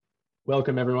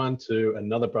Welcome everyone to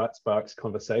another Bright Sparks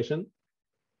conversation.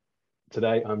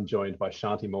 Today I'm joined by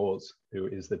Shanti Mors, who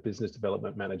is the Business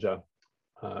Development Manager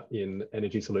in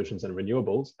Energy Solutions and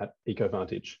Renewables at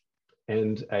Ecovantage,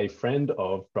 and a friend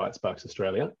of Bright Sparks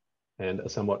Australia and a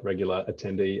somewhat regular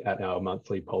attendee at our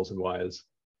monthly Poles and Wires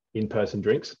in-person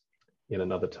drinks in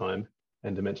another time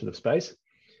and dimension of space,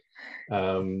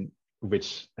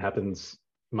 which happens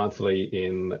monthly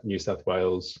in New South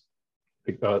Wales,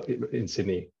 in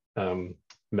Sydney,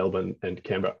 Melbourne and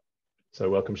Canberra. So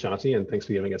welcome, Shanti, and thanks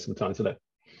for giving us some time today.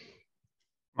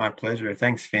 My pleasure.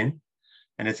 Thanks, Finn.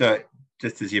 And it's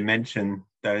just as you mentioned,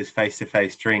 those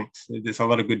face-to-face drinks, there's a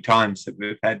lot of good times that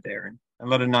we've had there and a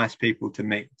lot of nice people to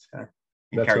meet. So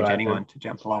encourage anyone to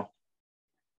jump along.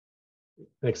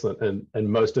 Excellent. And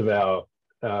most of our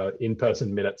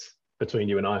in-person minutes between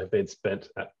you and I have been spent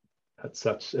at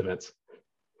such events.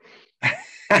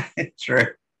 True.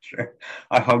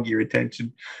 I hog your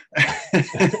attention.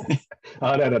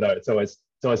 Oh, no. It's always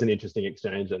an interesting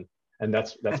exchange, and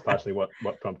that's partially what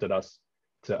prompted us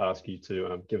to ask you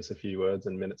to give us a few words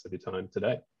and minutes of your time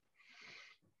today.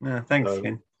 Thanks,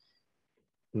 Finn.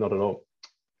 Not at all.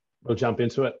 We'll jump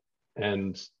into it,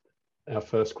 and our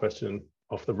first question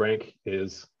off the rank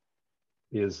is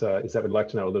that we'd like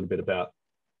to know a little bit about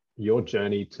your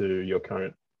journey to your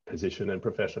current position and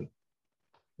profession,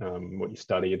 what you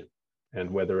studied, and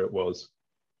whether it was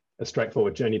a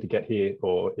straightforward journey to get here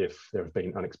or if there have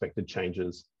been unexpected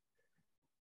changes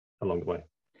along the way.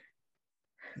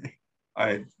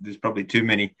 There's probably too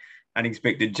many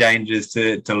unexpected changes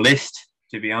to list,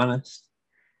 to be honest.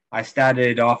 I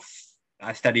studied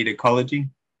ecology.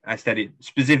 I studied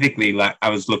specifically, like I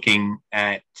was looking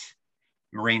at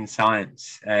marine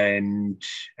science, and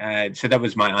so that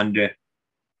was my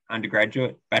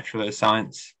undergraduate Bachelor of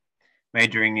Science,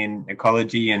 majoring in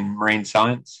ecology and marine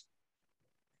science.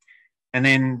 And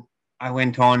then I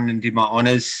went on and did my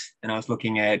honours, and I was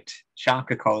looking at shark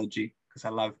ecology because I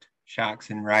loved sharks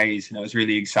and rays, and I was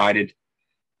really excited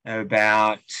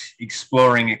about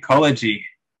exploring ecology.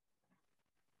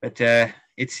 But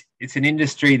it's an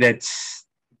industry that's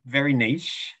very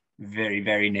niche, very,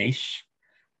 very niche.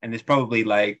 And there's probably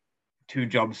like 2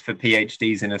 jobs for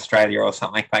PhDs in Australia or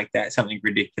something like that, something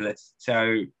ridiculous.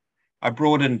 So I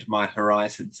broadened my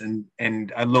horizons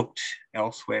and I looked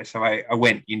elsewhere. So I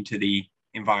went into the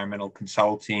environmental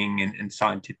consulting and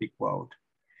scientific world.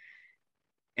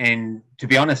 And to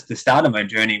be honest, the start of my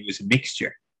journey was a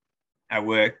mixture. I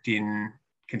worked in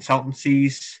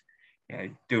consultancies,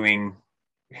 doing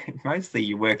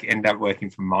mostly end up working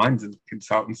for mines and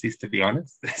consultancies, to be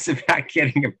honest. It's about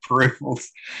getting approvals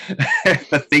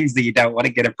for things that you don't want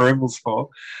to get approvals for.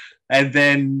 And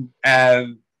then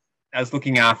I was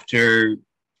looking after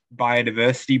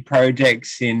biodiversity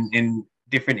projects in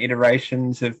different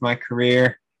iterations of my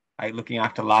career. Looking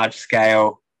after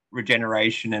large-scale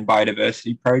regeneration and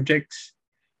biodiversity projects.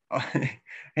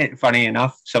 Funny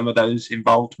enough, some of those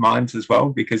involved mines as well,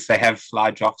 because they have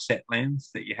large offset lands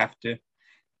that you have to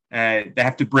they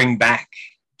have to bring back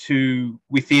to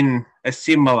within a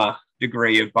similar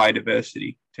degree of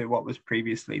biodiversity to what was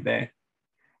previously there.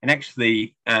 And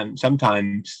actually,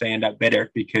 sometimes they end up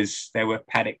better because there were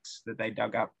paddocks that they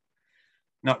dug up.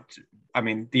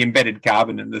 The embedded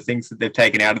carbon and the things that they've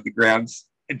taken out of the grounds,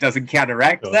 it doesn't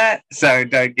counteract that. So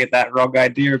don't get that wrong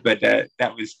idea. But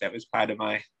that was part of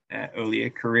my earlier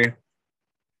career.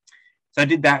 So I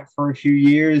did that for a few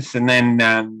years, and then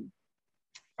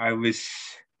I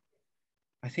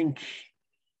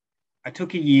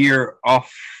took a year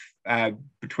off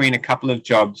between a couple of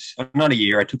jobs. Not a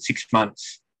year. I took 6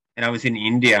 months. And I was in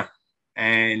India,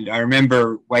 and I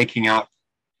remember waking up.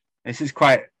 This is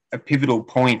quite a pivotal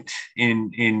point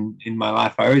in my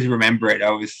life. I always remember it.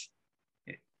 I was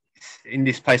in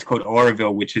this place called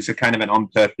Oroville, which is a kind of an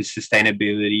on-purpose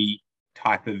sustainability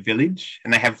type of village,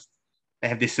 and they have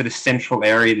this sort of central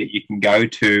area that you can go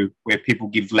to where people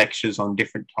give lectures on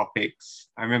different topics.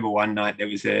 I remember one night there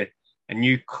was a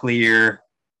nuclear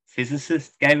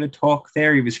physicist gave a talk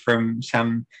there. He was from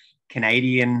some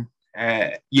Canadian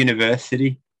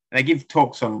university. They give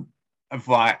talks on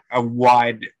a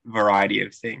wide variety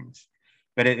of things,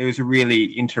 but it was a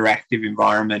really interactive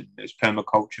environment. There's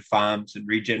permaculture farms and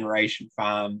regeneration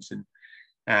farms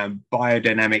and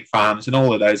biodynamic farms and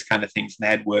all of those kind of things, and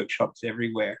they had workshops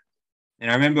everywhere. And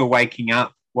I remember waking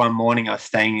up one morning. I was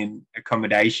staying in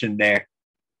accommodation there,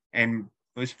 and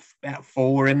it was about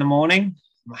 4 in the morning.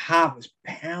 My heart was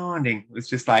pounding. It was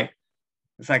just like,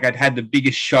 it's like I'd had the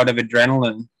biggest shot of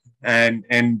adrenaline.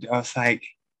 And I was like,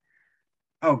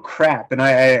 oh crap. And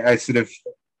I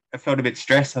felt a bit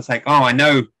stressed. I was like, oh, I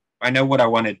know what I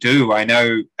want to do. I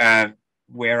know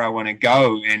where I want to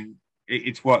go. And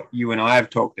it's what you and I have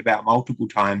talked about multiple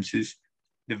times, is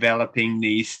developing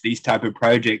these type of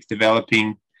projects,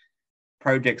 developing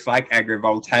projects like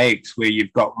agri-voltaics where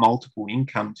you've got multiple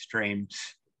income streams.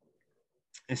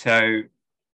 And so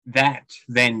that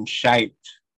then shaped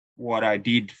what I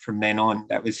did from then on.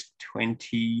 That was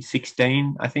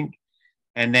 2016, I think.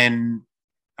 And then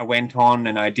I went on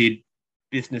and I did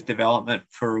business development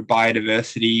for a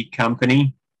biodiversity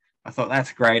company. I thought,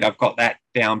 that's great. I've got that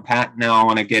down pat. Now I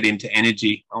want to get into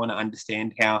energy. I want to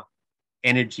understand how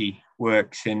energy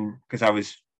works. And because I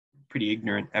was pretty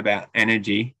ignorant about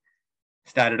energy,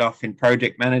 started off in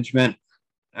project management.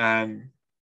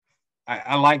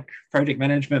 I like project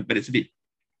management, but it's a bit,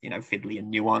 fiddly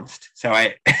and nuanced. So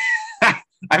I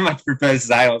much prefer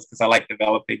sales because I like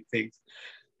developing things.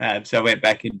 So I went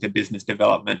back into business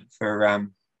development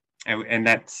and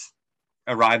that's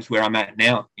arrives where I'm at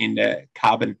now in the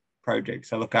carbon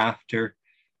projects. I look after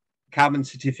carbon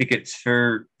certificates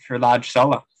for large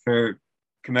solar, for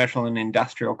commercial and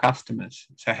industrial customers.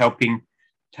 So helping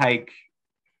take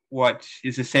what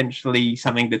is essentially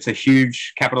something that's a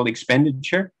huge capital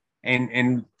expenditure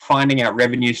and finding out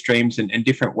revenue streams and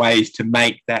different ways to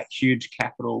make that huge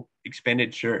capital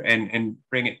expenditure and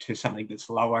bring it to something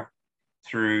that's lower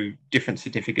through different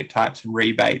certificate types and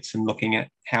rebates, and looking at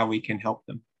how we can help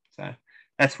them. So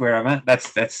that's where I'm at.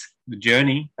 That's the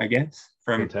journey, I guess,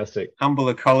 from Fantastic. Humble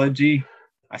ecology.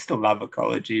 I still love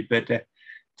ecology, but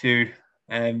to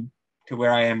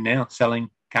where I am now,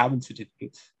 selling carbon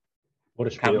certificates. What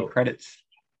a spiel. Carbon credits.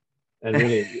 And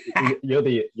really,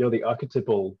 you're the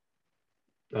archetypal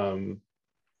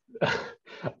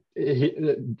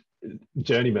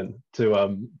journeyman to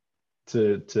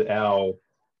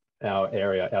our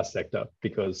area, our sector,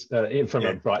 because from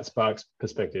a Bright Sparks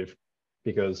perspective,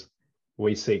 because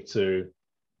we seek to,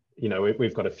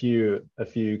 we've got a few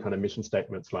kind of mission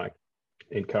statements, like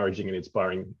encouraging and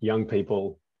inspiring young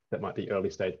people that might be early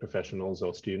stage professionals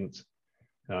or students.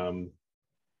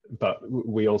 But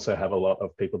we also have a lot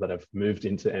of people that have moved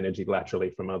into energy laterally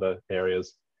from other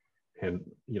areas. And,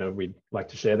 we'd like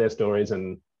to share their stories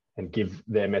and give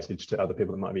their message to other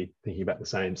people that might be thinking about the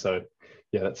same. So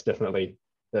yeah, that definitely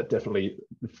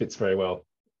fits very well.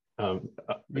 I'm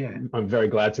very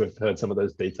glad to have heard some of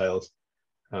those details.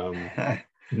 Them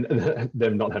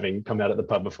not having come out at the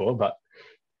pub before, but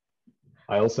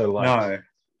I also like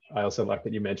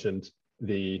that you mentioned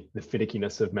the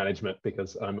finickiness of management,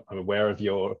 because I'm aware of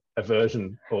your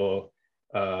aversion for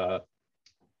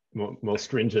more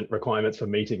stringent requirements for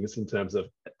meetings in terms of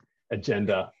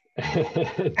agenda.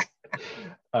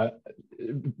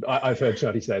 I've heard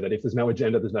Shanti say that if there's no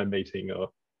agenda, there's no meeting, or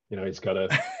it's got to,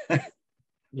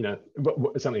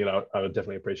 something that I would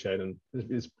definitely appreciate, and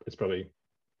it's probably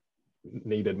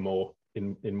needed more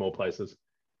in more places.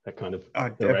 That kind of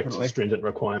direct, stringent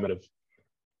requirement of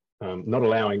not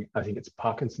allowing. I think it's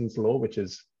Parkinson's law, which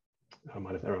is, I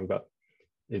might have that wrong, but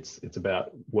it's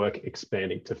about work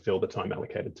expanding to fill the time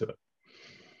allocated to it.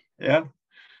 Yeah,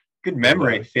 good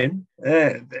memory, Finn.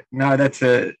 No, it's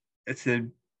a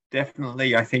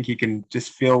definitely. I think you can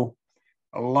just fill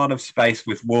a lot of space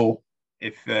with wool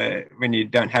if when you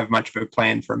don't have much of a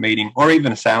plan for a meeting or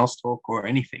even a sales talk or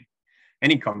anything,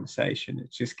 any conversation.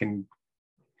 It just can.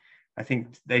 I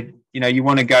think you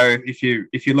want to go, if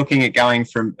you're looking at going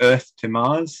from Earth to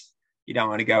Mars, you don't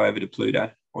want to go over to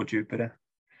Pluto or Jupiter.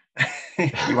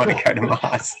 You want to go to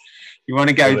Mars. You want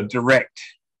to go direct.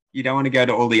 You don't want to go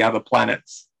to all the other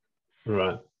planets.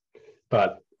 Right.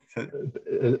 But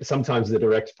sometimes the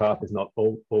direct path is not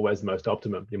always the most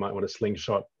optimum. You might want to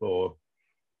slingshot, or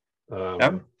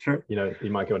sure. You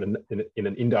might go in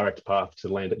an indirect path to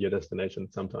land at your destination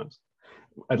sometimes.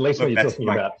 At least when you're talking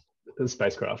about the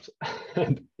spacecraft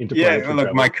and interplanetary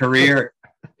travel. My career,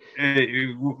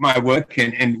 my work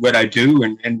and what I do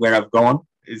and where I've gone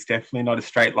is definitely not a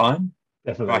straight line.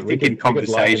 Definitely. I think in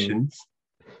conversations.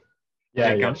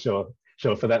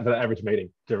 Sure. For that average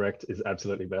meeting, direct is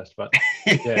absolutely best. But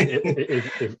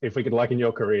if we could liken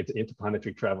your career to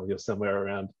interplanetary travel, you're somewhere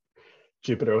around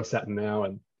Jupiter or Saturn now,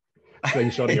 and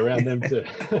slingshotting around them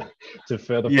to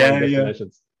further find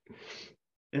destinations.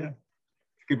 Yeah.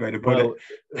 Good way to put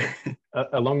it.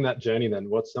 Along that journey, then,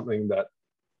 what's something that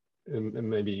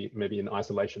maybe in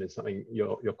isolation is something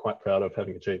you're quite proud of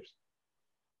having achieved?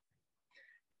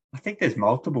 I think there's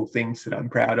multiple things that I'm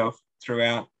proud of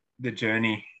throughout the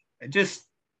journey. Just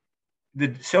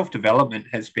the self-development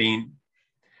has been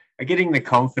getting the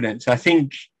confidence. I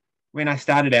think when I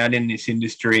started out in this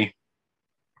industry,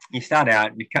 you start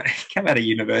out, you come out of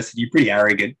university, you're pretty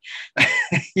arrogant.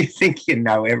 You think you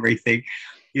know everything.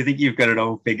 You think you've got it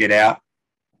all figured out.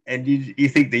 And you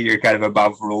think that you're kind of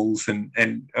above rules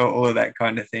and all of that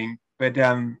kind of thing. But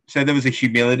so there was a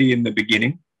humility in the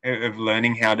beginning of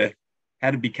learning how to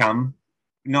become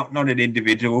not an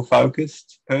individual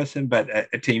focused person, but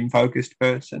a team focused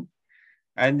person.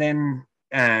 And then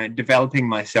developing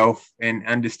myself and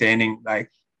understanding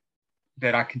like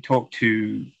that I can talk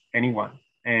to anyone,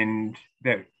 and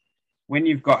that when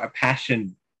you've got a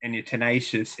passion and you're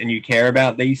tenacious and you care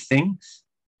about these things,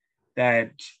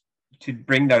 that to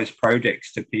bring those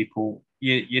projects to people,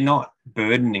 you're not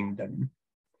burdening them.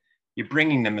 You're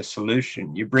bringing them a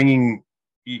solution.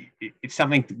 It's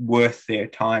something worth their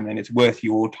time, and it's worth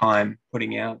your time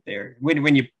putting out there.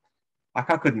 When you, like,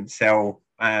 I couldn't sell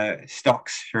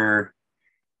stocks for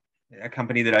a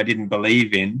company that I didn't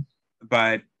believe in,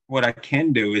 but what I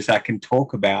can do is I can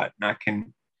talk about and I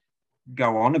can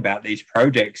go on about these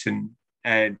projects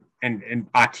and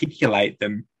articulate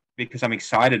them because I'm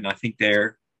excited and I think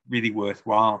they're really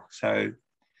worthwhile. So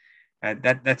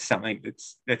that's something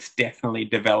that's definitely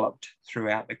developed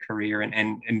throughout the career,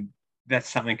 and that's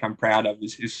something I'm proud of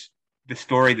is the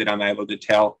story that I'm able to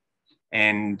tell,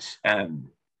 and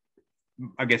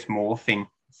I guess morphing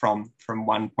from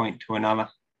one point to another.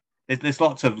 There's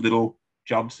lots of little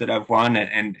jobs that I've won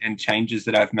and changes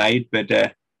that I've made,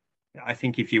 but I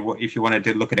think if you wanted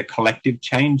to look at a collective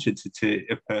change, it's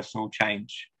a personal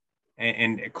change,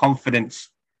 and a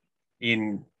confidence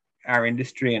in our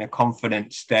industry and a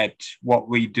confidence that what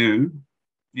we do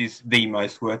is the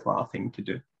most worthwhile thing to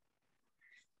do.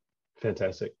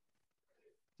 Fantastic.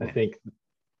 I think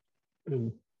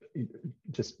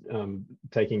just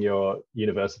taking your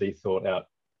university thought out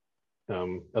a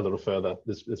little further,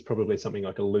 there's probably something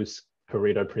like a loose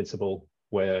Pareto principle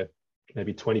where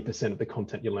maybe 20% of the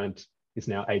content you learned is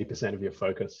now 80% of your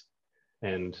focus,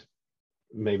 and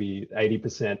maybe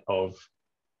 80% of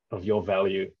your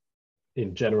value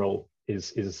in general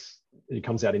is it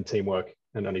comes out in teamwork,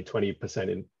 and only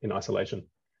 20% in isolation.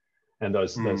 And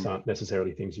those aren't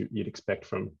necessarily things you'd expect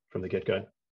from the get-go.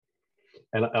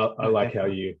 And I like how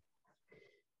you're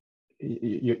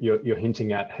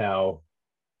hinting at how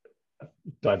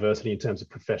diversity in terms of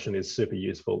profession is super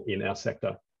useful in our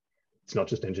sector. It's not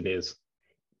just engineers.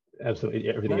 Absolutely,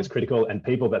 everything is critical, and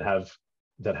people that have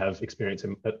experience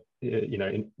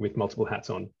with multiple hats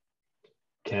on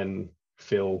can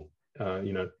fill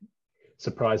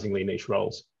surprisingly niche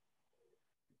roles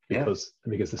because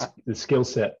the skill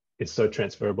set is so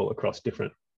transferable across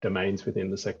different domains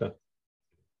within the sector.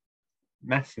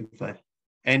 Massively.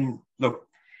 And look,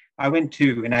 I went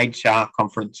to an HR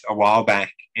conference a while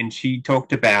back, and she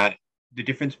talked about the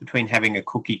difference between having a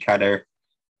cookie cutter,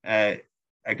 I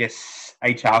guess,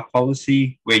 HR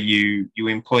policy where you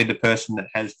employ the person that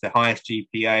has the highest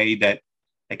GPA, that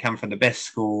they come from the best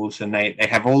schools, and they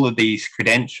have all of these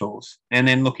credentials, and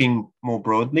then looking more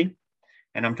broadly,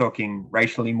 and I'm talking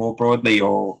racially more broadly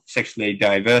or sexually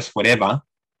diverse, whatever,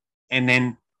 and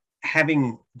then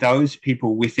having those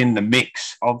people within the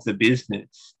mix of the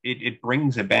business, it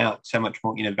brings about so much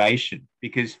more innovation.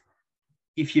 Because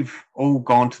if you've all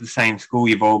gone to the same school,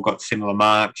 you've all got similar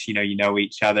marks, you know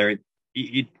each other,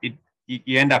 you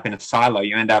end up in a silo,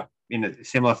 you end up in a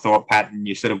similar thought pattern,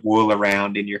 you sort of whirl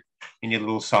around in your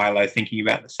little silo thinking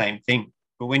about the same thing.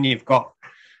 But when you've got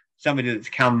somebody that's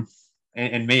come,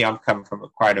 and me, I've come from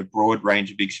quite a broad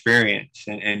range of experience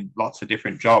and lots of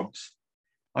different jobs.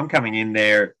 I'm coming in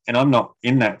there and I'm not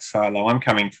in that silo. I'm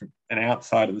coming from an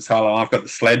outside of the silo. I've got the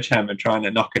sledgehammer trying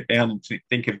to knock it down and to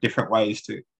think of different ways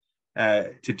to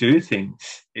do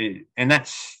things. And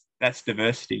that's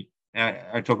diversity.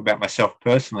 I talk about myself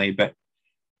personally, but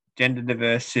gender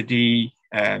diversity,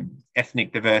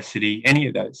 ethnic diversity, any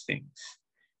of those things,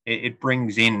 it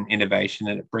brings in innovation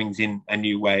and it brings in a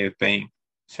new way of being.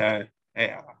 So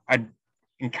I'd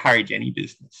encourage any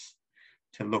business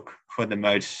to look for the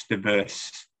most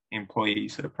diverse employee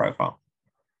sort of profile.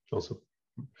 Awesome.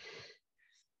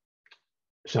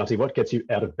 Shanti, what gets you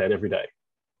out of bed every day?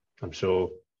 I'm sure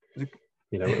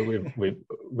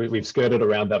we've skirted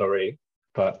around that already,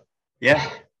 but yeah,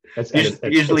 it's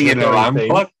usually an alarm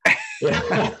clock.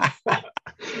 Yeah.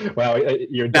 Wow,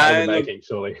 you're a dad making,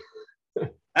 surely.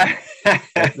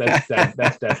 that's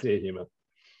dad's dear humor.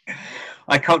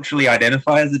 I culturally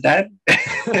identify as a dad,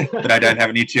 but I don't have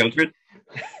any children.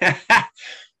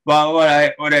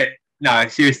 Well, no,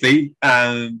 seriously.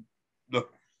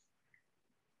 Look,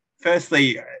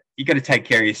 firstly, you got to take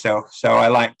care of yourself. So I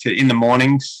like to, in the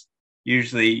mornings,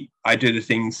 usually I do the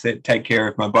things that take care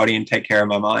of my body and take care of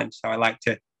my mind. So I like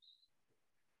to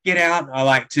get out. I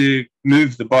like to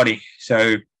move the body.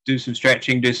 So do some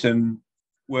stretching, do some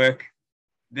work.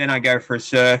 Then I go for a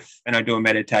surf and I do a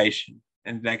meditation.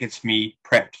 And that gets me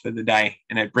prepped for the day.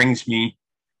 And it brings me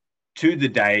to the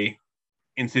day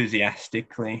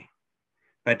enthusiastically.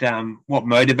 But what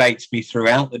motivates me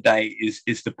throughout the day is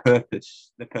the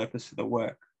purpose of the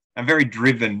work. I'm very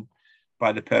driven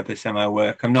by the purpose of my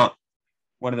work. I'm not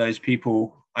one of those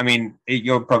people. I mean,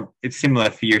 it's similar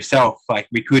for yourself. Like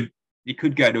you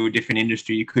could go to a different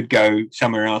industry, you could go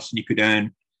somewhere else, and you could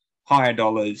earn higher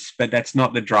dollars. But that's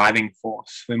not the driving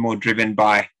force. We're more driven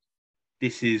by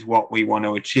this is what we want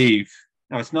to achieve.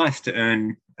 Now, it's nice to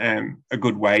earn a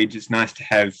good wage. It's nice to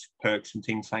have perks and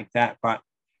things like that. But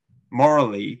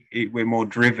morally, we're more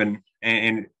driven,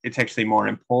 and it's actually more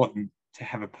important to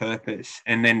have a purpose,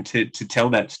 and then to tell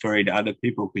that story to other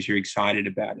people because you're excited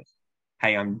about it.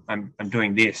 Hey, I'm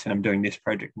doing this, and I'm doing this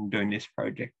project, and I'm doing this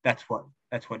project. That's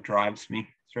what drives me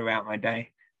throughout my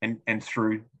day and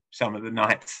through some of the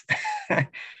nights.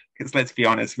 Because let's be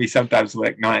honest, we sometimes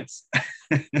work nights.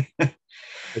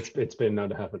 It's been known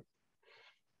to happen.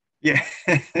 Yeah.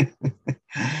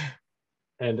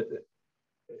 And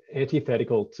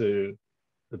antithetical to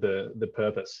the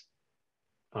purpose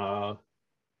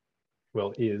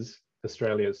is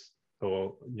Australia's,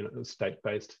 or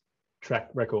state-based track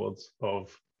records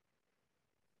of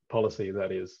policy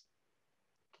that is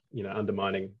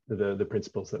undermining the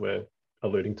principles that we're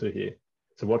alluding to here.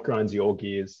 So what grinds your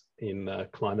gears in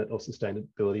climate or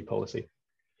sustainability policy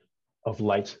of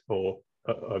late or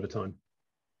over time?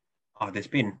 Oh, there's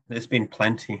been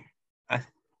plenty.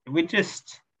 We're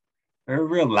a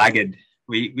real laggard.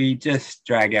 We just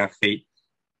drag our feet.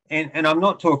 And I'm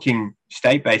not talking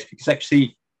state-based, because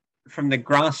actually from the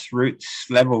grassroots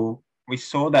level, we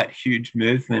saw that huge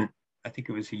movement, I think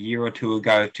it was a year or two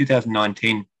ago,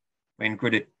 2019, when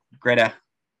Greta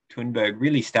Thunberg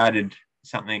really started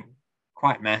something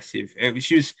quite massive.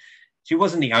 She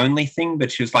wasn't the only thing,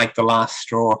 but she was like the last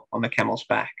straw on the camel's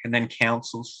back. And then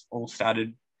councils all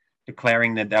started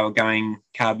declaring that they were going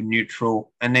carbon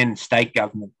neutral. And then state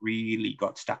government really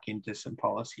got stuck into some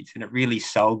policies, and it really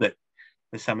sold it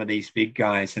for some of these big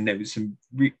guys. And there was some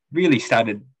really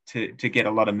started to get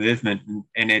a lot of movement,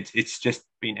 and it's just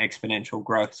been exponential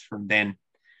growth from then.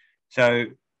 So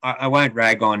I won't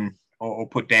rag on or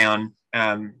put down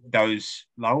those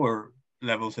lower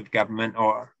levels of government,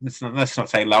 or let's not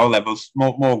say lower levels,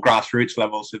 more grassroots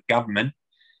levels of government.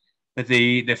 But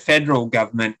the federal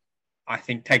government, I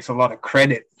think, takes a lot of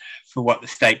credit for what the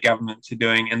state governments are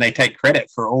doing, and they take credit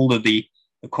for all of the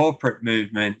corporate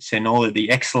movements and all of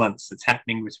the excellence that's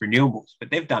happening with renewables.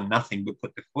 But they've done nothing but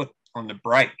put the foot on the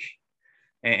brake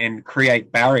and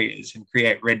create barriers and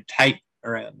create red tape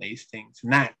around these things.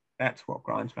 And that's what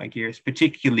grinds my gears,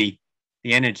 particularly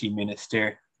the energy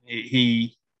minister.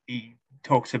 He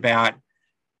talks about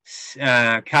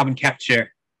carbon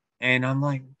capture, and I'm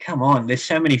like, come on, there's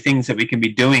so many things that we can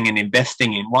be doing and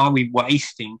investing in. Why are we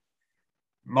wasting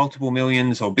multiple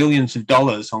millions or billions of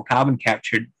dollars on carbon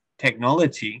capture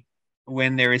technology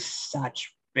when there is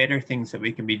such better things that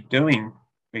we can be doing?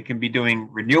 We can be doing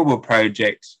renewable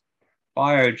projects,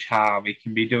 biochar, we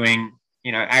can be doing,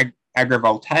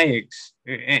 agri-voltaics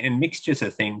and mixtures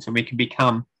of things, and we can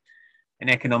become an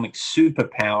economic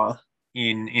superpower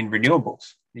in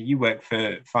renewables. You work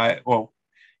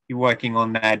you're working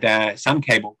on that sun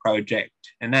cable project,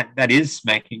 and that is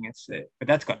making us, but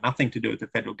that's got nothing to do with the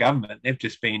federal government. They've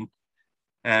just been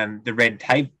the red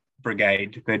tape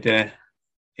brigade. But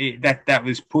that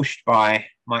was pushed by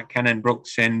Mike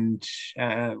Cannon-Brookes and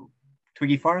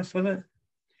Twiggy Forrest, was it?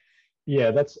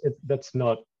 Yeah, that's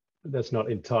not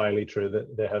entirely true.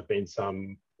 That there have been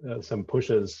some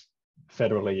pushes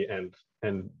federally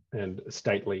and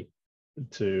stately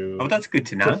to. Oh, that's good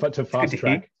to know.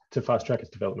 To fast track its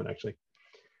development, actually.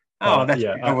 Oh, that's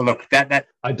yeah. Well, look, that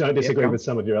I don't disagree with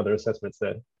some of your other assessments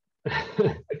there.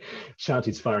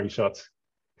 Shanti's firing shots.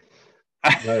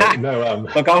 No.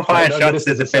 Look, I'll fire shots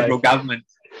at the federal government.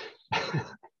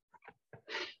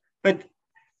 But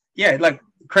yeah, like,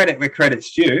 credit where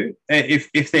credit's due.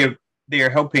 If they're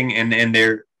helping and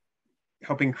they're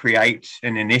helping create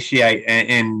and initiate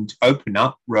and open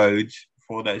up roads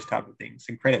for those type of things,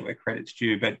 and credit where credit's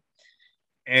due. But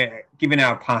given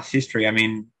our past history, I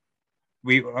mean,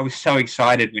 I was so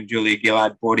excited when Julia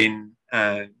Gillard brought in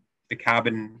the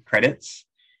carbon credits,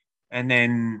 and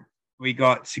then we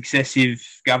got successive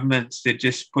governments that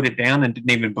just put it down and didn't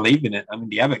even believe in it. I mean,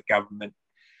 the Abbott government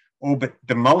all but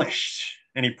demolished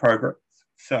any progress.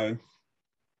 So,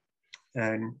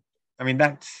 I mean,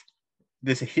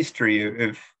 there's a history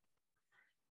of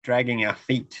dragging our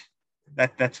feet.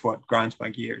 That's what grinds my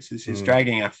gears, is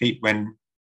dragging our feet when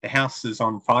the house is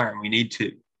on fire and we need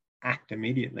to act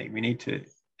immediately. We need to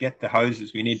get the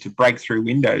hoses. We need to break through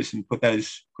windows and put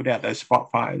out those spot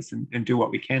fires and do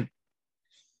what we can.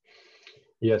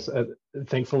 Yes,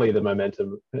 thankfully the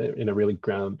momentum in a really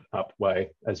ground up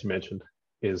way, as you mentioned,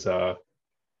 is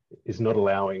not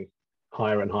allowing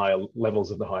higher and higher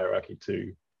levels of the hierarchy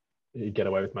to get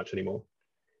away with much anymore.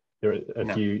 There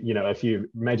are a few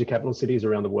major capital cities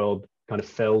around the world kind of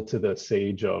fell to the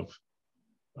siege of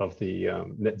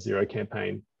the net zero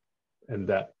campaign, and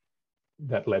that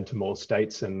led to more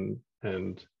states and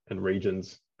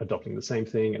regions adopting the same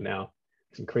thing, and now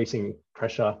it's increasing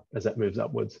pressure as that moves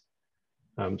upwards.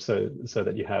 So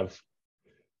that you have,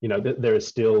 there is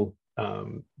still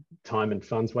time and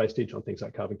funds wastage on things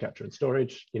like carbon capture and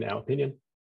storage, in our opinion,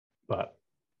 but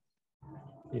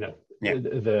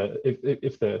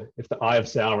if the eye of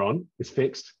Sauron is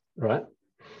fixed, right?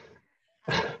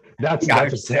 that's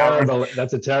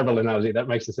a terrible analogy. That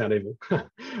makes it sound evil,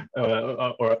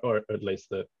 or at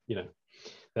least that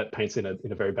paints in a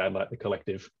very bad light the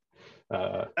collective.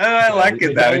 I like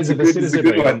it though. It's a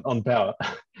good one on power.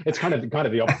 It's kind of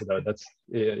the opposite though. That's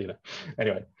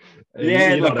Anyway.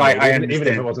 Yeah, look, I understand. Even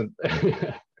if it wasn't.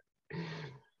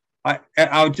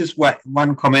 I'll just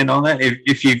one comment on that.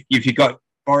 If you got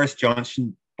Boris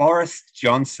Johnson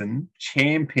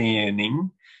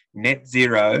championing net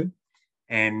zero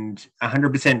and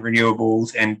 100%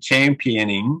 renewables and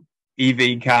championing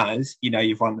EV cars,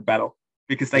 you've won the battle,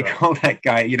 because they call that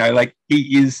guy,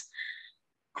 he is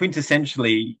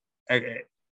quintessentially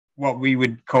what we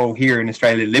would call here in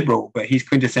Australia liberal, but he's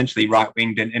quintessentially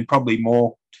right-winged and probably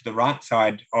more to the right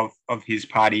side of his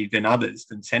party than others,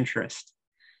 than centrist.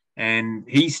 And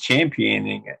he's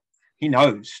championing it. He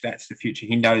knows that's the future.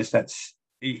 He knows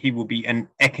he will be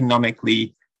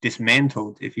economically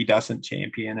dismantled if he doesn't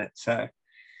champion it. So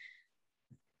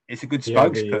it's a good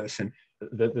spokesperson.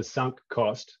 The sunk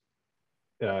cost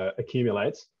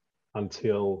accumulates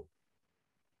until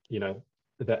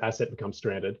the asset becomes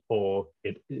stranded, or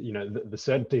the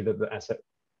certainty that the asset,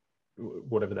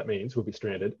 whatever that means, will be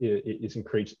stranded is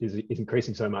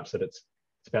increasing so much that it's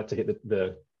about to hit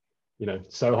the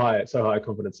so high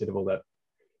confidence interval that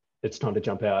it's time to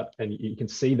jump out. And you can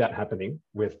see that happening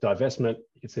with divestment.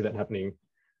 You can see that happening,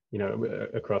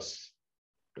 across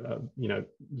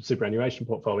superannuation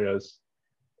portfolios.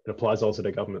 It applies also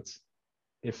to governments.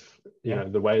 If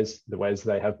the ways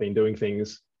they have been doing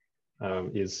things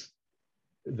is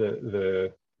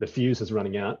the fuse is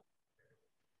running out,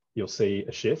 you'll see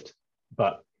a shift.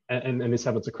 But and this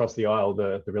happens across the aisle.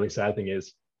 The really sad thing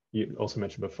is, you also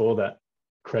mentioned before, that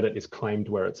credit is claimed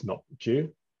where it's not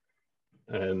due,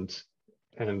 and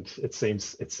it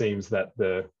seems that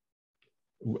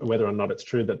whether or not it's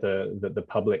true that the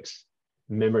public's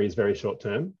memory is very short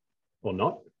term or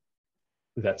not,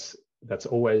 that's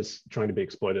always trying to be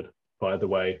exploited by the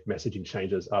way messaging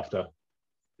changes after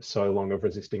so long of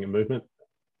resisting a movement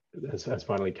has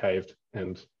finally caved,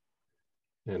 and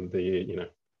the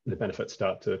benefits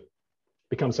start to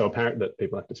become so apparent that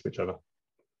people have to switch over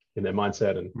in their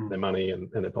mindset and their money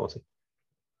and their policy.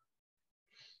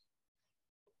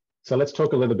 So let's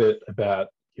talk a little bit about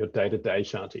your day-to-day,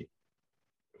 Shanti.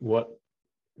 What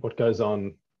goes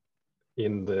on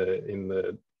in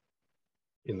the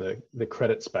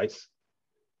credit space?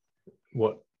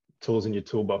 What tools in your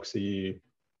toolbox are you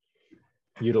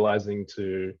utilizing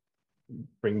to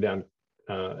bring down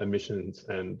emissions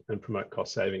and promote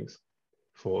cost savings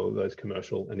for those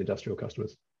commercial and industrial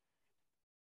customers?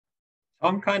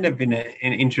 I'm kind of in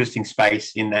an interesting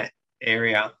space in that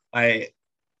area.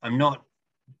 I'm not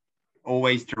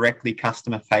always directly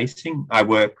customer facing. I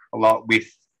work a lot with,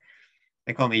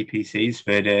 they call them EPCs,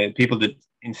 but people that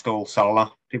install solar,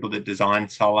 people that design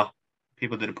solar,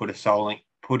 people that are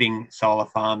putting solar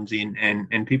farms in,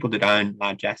 and people that own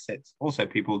large assets. Also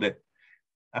people that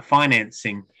are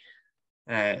financing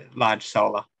large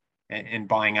solar and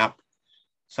buying up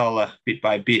solar bit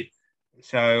by bit.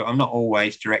 So I'm not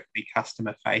always directly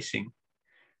customer facing,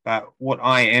 but what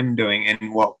I am doing,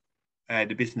 and what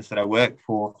the business that I work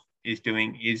for is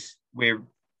doing, is we're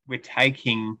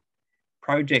taking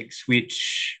projects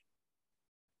which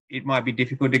it might be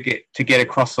difficult to get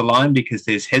across the line because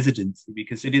there's hesitancy,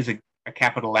 because it is a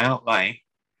capital outlay.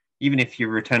 Even if your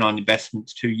return on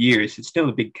investment's 2 years, it's still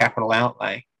a big capital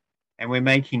outlay. And we're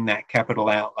making that capital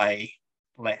outlay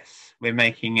less. We're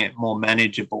making it more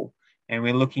manageable. And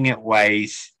we're looking at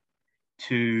ways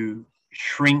to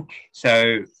shrink.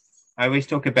 So I always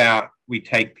talk about, we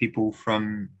take people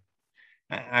from,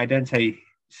 I don't say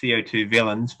CO2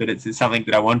 villains, but it's something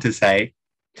that I want to say,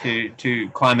 to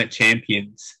climate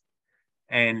champions.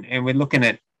 And we're looking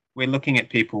at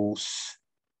people's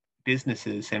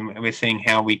businesses, and we're seeing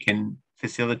how we can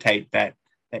facilitate that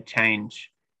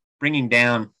change, bringing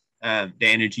down the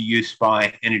energy use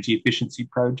by energy efficiency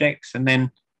projects, and then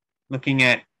looking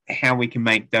at how we can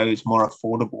make those more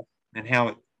affordable and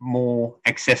how more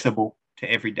accessible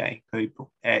everyday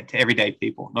people,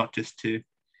 not just to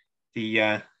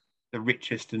the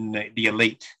richest and the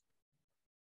elite.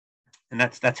 And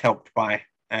that's helped by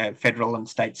federal and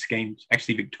state schemes.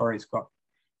 Actually, Victoria's got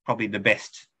probably the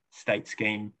best state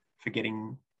scheme for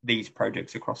getting these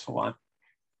projects across the line.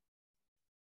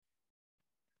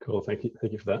 Cool, thank you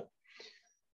for that.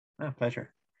 Oh,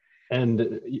 pleasure.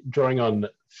 And drawing on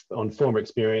former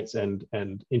experience and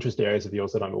interest areas of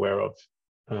yours that I'm aware of,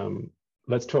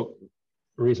 let's talk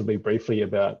reasonably briefly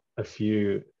about a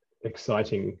few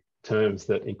exciting terms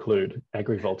that include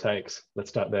agri-voltaics. Let's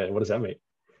start there. What does that mean?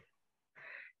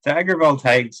 So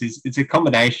agri-voltaics it's a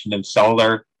combination of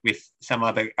solar with some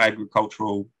other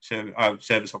agricultural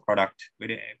service or product,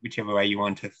 whichever way you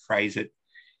want to phrase it.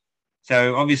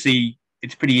 So obviously,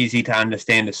 it's pretty easy to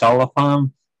understand a solar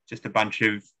farm, just a bunch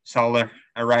of solar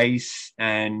arrays,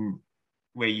 and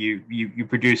where you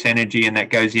produce energy and that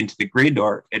goes into the grid,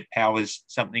 or it powers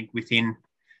something within.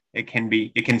 It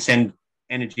can send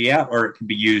energy out, or it can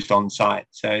be used on site.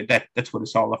 So that's what a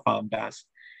solar farm does.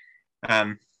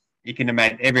 You can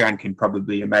imagine, everyone can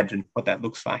probably imagine what that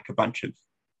looks like: a bunch of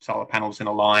solar panels in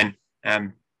a line,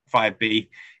 5B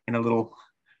in a little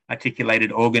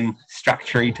articulated organ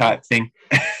structure type thing.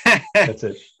 That's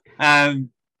it.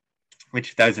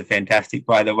 Which those are fantastic,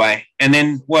 by the way. And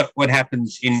then what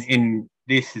happens in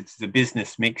this, it's the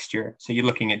business mixture. So you're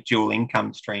looking at dual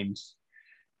income streams.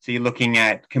 So you're looking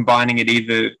at combining it,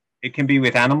 either it can be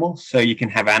with animals. So you can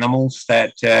have animals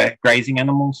that grazing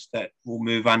animals that will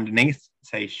move underneath,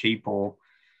 say sheep or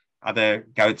other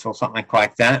goats or something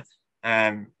like that,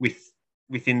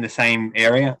 within the same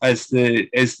area as the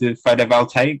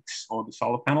photovoltaics or the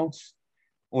solar panels.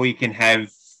 Or you can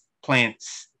have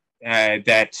plants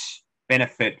that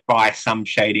benefit by some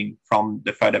shading from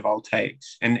the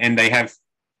photovoltaics, and they have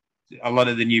a lot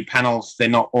of the new panels. They're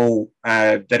not all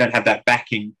they don't have that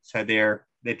backing, so they're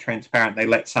transparent. They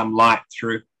let some light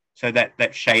through, so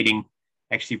that shading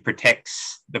actually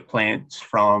protects the plants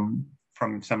from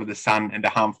some of the sun and the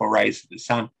harmful rays of the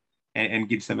sun, and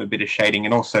gives them a bit of shading.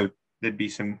 And also there'd be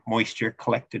some moisture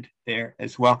collected there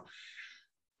as well.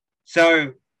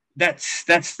 So that's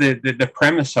the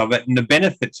premise of it, and the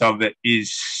benefits of it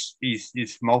is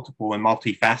multiple and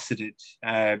multifaceted.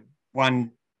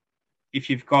 One, if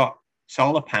you've got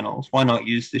solar panels, why not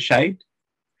use the shade?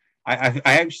 I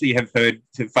actually have heard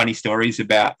some funny stories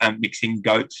about mixing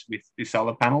goats with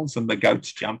solar panels and the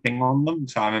goats jumping on them.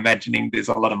 So I'm imagining there's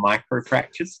a lot of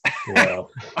microfractures. Wow.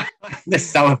 The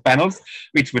solar panels,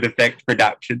 which would affect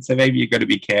production. So maybe you've got to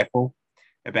be careful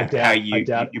about how you. I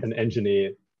doubt an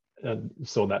engineer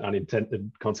saw that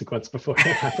unintended consequence before it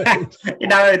happened.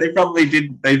 They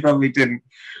probably didn't.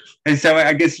 And so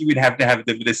I guess you would have to have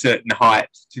them at a certain height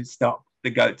to stop the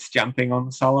goats jumping on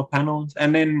the solar panels.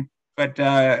 And then,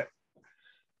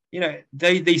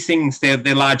 these things,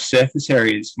 they're large surface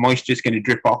areas. Moisture is going to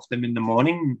drip off them in the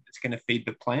morning. It's going to feed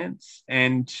the plants.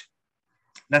 And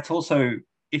that's also,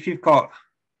 if you've got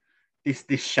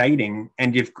this shading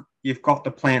and you've got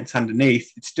the plants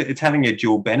underneath, it's having a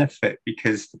dual benefit,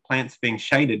 because the plant's being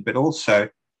shaded, but also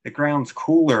the ground's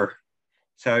cooler.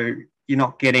 So you're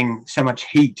not getting so much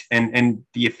heat, and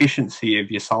the efficiency of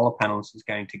your solar panels is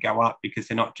going to go up, because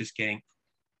they're not just getting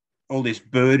all this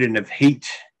burden of heat.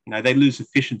 They lose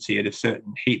efficiency at a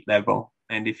certain heat level.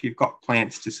 And if you've got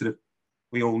plants to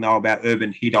we all know about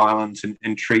urban heat islands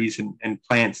and trees and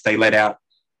plants, they let out,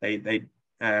 I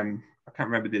can't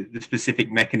remember the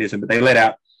specific mechanism, but they let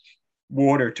out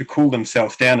water to cool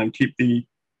themselves down and keep the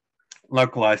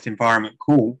localized environment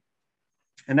cool.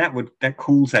 And that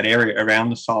cools that area around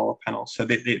the solar panels. So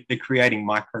they're creating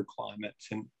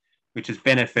microclimates, and which is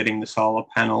benefiting the solar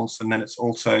panels. And then it's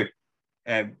also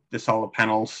the solar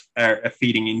panels are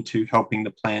feeding into helping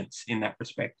the plants in that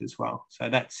respect as well. So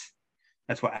that's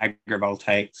what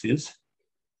agrivoltaics is.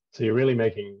 So you're really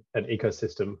making an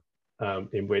ecosystem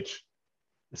in which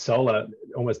solar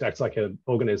almost acts like an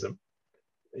organism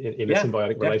in a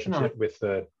symbiotic relationship with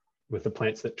the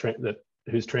plants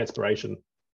whose transpiration,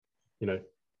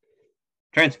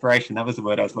 transpiration, that was the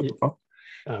word I was looking for,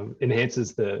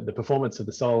 enhances the performance of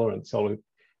the solar, and solar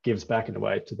gives back in a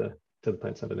way to the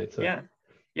plants underneath. So.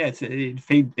 It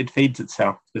feeds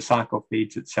itself. The cycle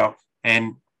feeds itself,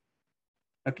 and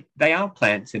they are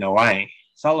plants in a way.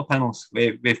 Solar panels,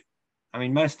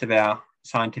 most of our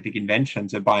scientific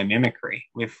inventions are biomimicry.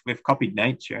 We've copied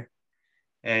nature,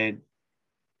 and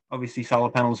obviously solar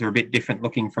panels are a bit different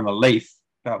looking from a leaf,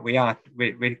 but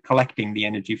we're collecting the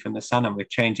energy from the sun, and we're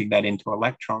changing that into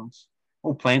electrons.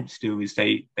 All plants do is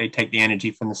they take the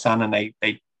energy from the sun, and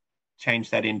they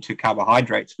change that into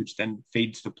carbohydrates, which then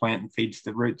feeds the plant and feeds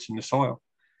the roots in the soil.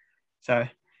 So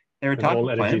They're a And type all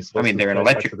of energy plant. I mean, sources they're an trace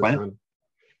back to electric the plant. sun.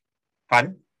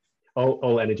 Pardon?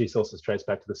 All energy sources trace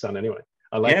back to the sun anyway.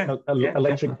 I like Yeah, yeah,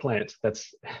 electric definitely. plant.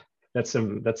 That's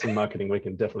some marketing we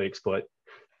can definitely exploit.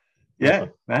 Nice Yeah,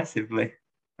 one. massively,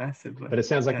 massively. But it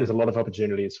sounds like Yeah, there's a lot of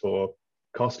opportunities for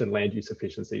cost and land use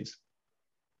efficiencies,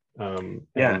 yeah,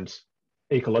 and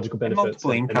ecological and benefits,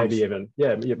 multiple and maybe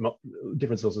incomes. even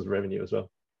different sources of revenue as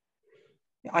well.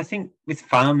 I think with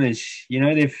farmers,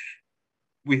 they've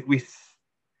with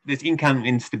there's income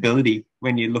instability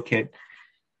when you look at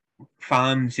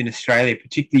farms in Australia,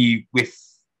 particularly with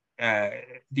uh,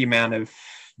 the amount of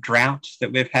drought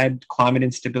that we've had, climate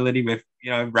instability, with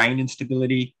rain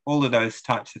instability, all of those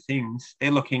types of things. They're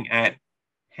looking at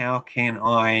how can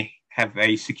I have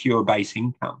a secure base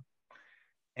income,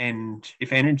 and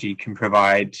if energy can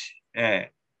provide uh,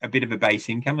 a bit of a base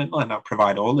income, it might not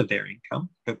provide all of their income,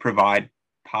 but provide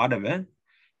part of it,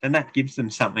 then that gives them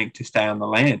something to stay on the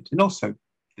land. And also,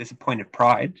 there's a point of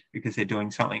pride because they're doing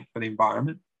something for the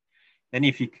environment. Then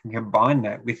if you can combine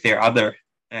that with their other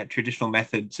traditional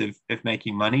methods of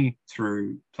making money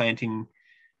through planting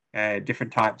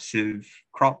different types of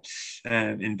crops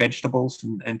and vegetables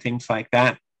and things like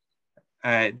that,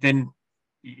 then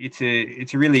it's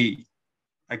a really,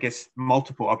 I guess,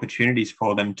 multiple opportunities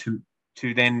for them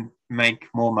to then make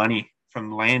more money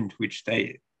from land which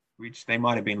they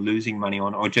might have been losing money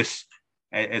on, or just,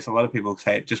 as a lot of people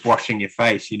say, just washing your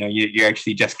face. You're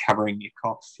actually just covering your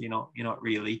costs. You're not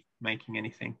really making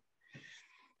anything.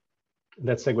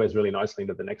 That segues really nicely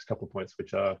into the next couple of points,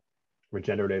 which are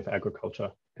regenerative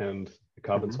agriculture and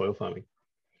carbon soil farming.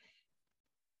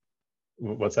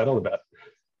 What's that all about?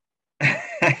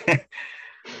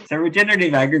 So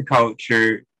regenerative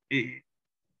agriculture,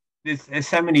 there's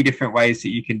so many different ways that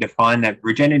you can define that.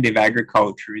 Regenerative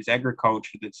agriculture is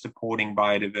agriculture that's supporting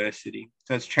biodiversity.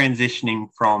 So it's transitioning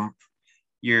from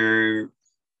your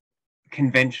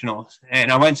conventional,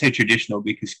 and I won't say traditional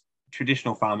because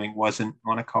traditional farming wasn't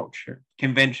monoculture.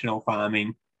 Conventional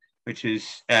farming, which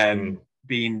is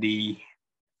being the,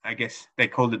 I guess they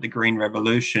called it the green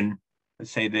revolution.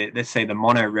 Let's say the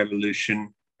mono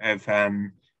revolution of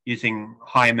using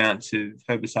high amounts of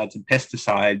herbicides and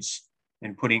pesticides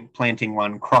and planting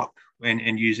one crop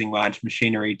and using large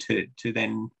machinery to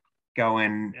then go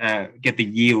and get the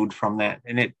yield from that.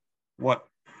 And what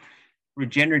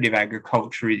regenerative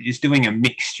agriculture is doing a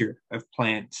mixture of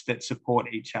plants that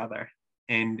support each other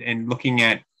and looking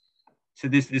at, so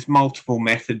there's multiple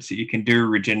methods that you can do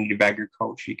regenerative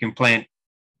agriculture. You can plant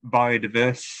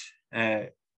biodiverse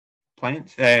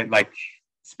plants, like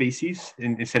species,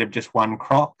 instead of just one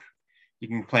crop. You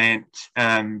can plant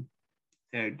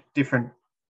different,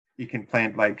 you can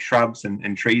plant like shrubs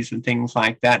and trees and things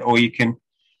like that, or you can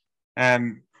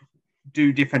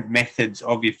do different methods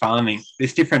of your farming.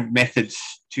 There's different methods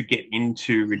to get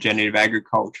into regenerative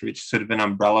agriculture. It's sort of an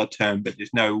umbrella term, but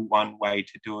there's no one way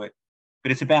to do it.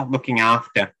 But it's about looking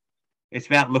after. It's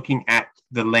about looking at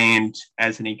the land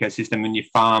as an ecosystem and your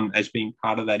farm as being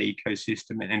part of that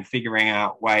ecosystem, and figuring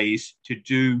out ways to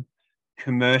do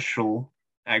commercial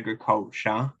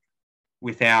agriculture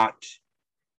without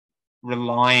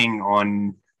relying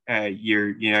on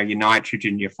your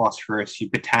nitrogen, your phosphorus,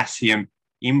 your potassium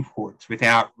inputs,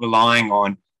 without relying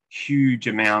on huge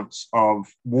amounts of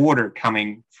water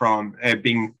coming from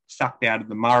being sucked out of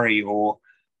the Murray, or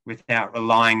without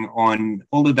relying on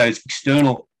all of those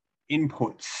external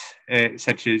inputs,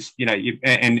 such as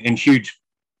and huge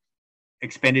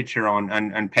expenditure on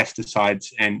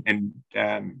pesticides and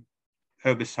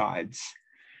herbicides.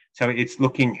 So it's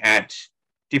looking at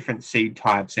different seed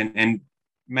types and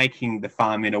making the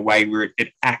farm in a way where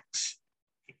it acts,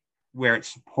 where it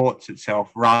supports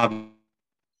itself, rather than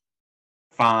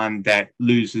a farm that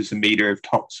loses a meter of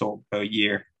topsoil per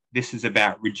year. This is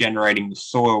about regenerating the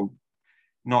soil,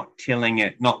 not tilling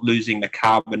it, not losing the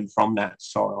carbon from that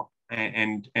soil,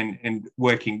 and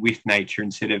working with nature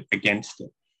instead of against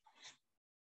it.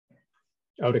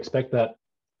 I would expect that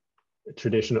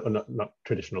traditional, not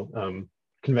traditional,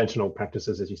 conventional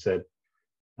practices, as you said,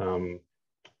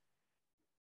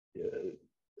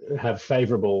 have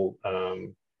favourable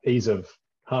ease of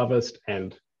harvest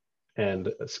and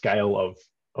scale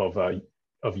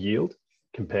of yield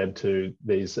compared to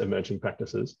these emerging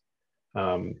practices.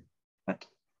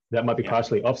 That might be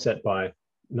partially offset by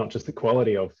not just the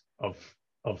quality of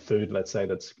food, let's say,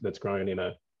 that's grown in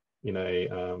a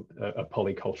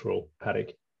polycultural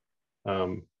paddock,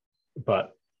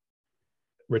 but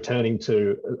returning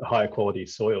to higher quality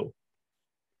soil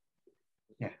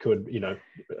could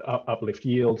uplift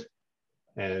yield,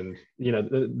 and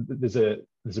there's a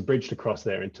bridge to cross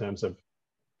there in terms of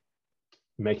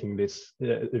making this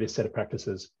set of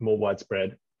practices more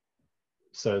widespread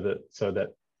so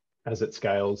that as it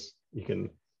scales, you can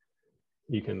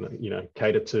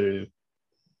cater to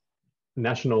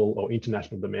national or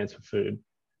international demands for food,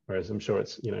 whereas I'm sure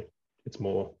it's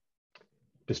more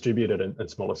distributed and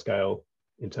smaller scale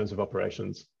in terms of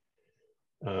operations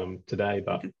today.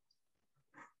 But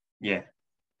yeah,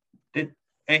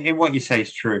 and what you say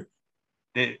is true.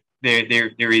 There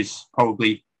is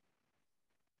probably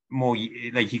more,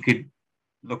 like, you could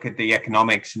look at the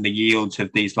economics and the yields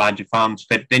of these larger farms,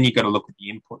 but then you've got to look at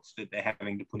the inputs that they're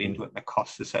having to put into it and the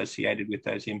costs associated with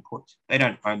those inputs. They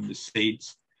don't own the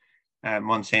seeds.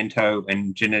 Monsanto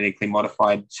and genetically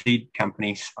modified seed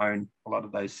companies own a lot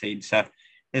of those seeds. So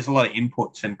there's a lot of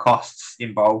inputs and costs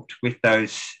involved with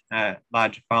those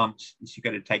larger farms. So you've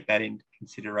got to take that into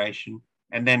consideration.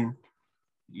 And then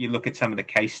you look at some of the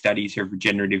case studies of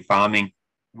regenerative farming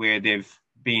where they've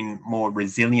been more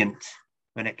resilient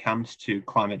when it comes to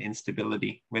climate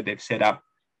instability, where they've set up,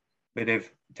 where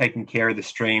they've taken care of the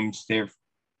streams, they've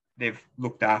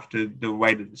looked after the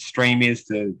way that the stream is,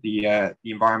 the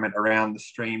environment around the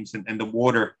streams, and the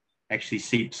water actually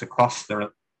seeps across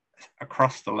the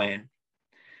land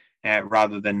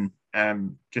rather than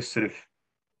just sort of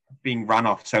being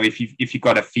runoff. So if you've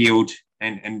got a field,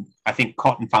 and I think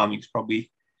cotton farming is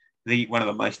probably one of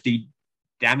the most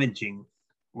damaging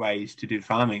ways to do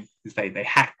farming, is they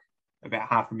hack about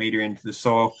half a meter into the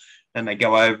soil, and they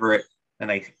go over it and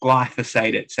they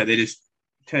glyphosate it. So they just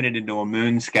turn it into a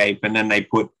moonscape, and then they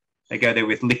go there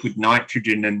with liquid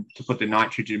nitrogen and to put the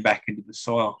nitrogen back into the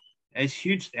soil. It's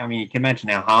huge. I mean, you can imagine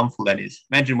how harmful that is.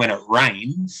 Imagine when it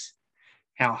rains,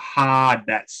 how hard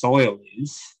that soil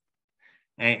is,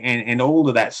 and all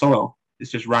of that soil is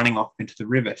just running off into the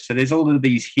river. So there's all of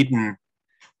these hidden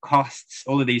costs,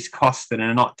 all of these costs that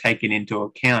are not taken into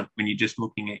account when you're just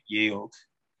looking at yield,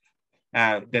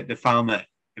 that the farmer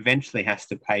eventually has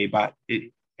to pay,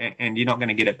 and you're not going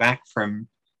to get it back from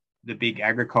the big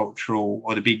agricultural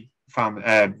or the big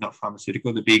not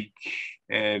pharmaceutical, the big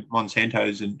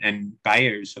Monsantos and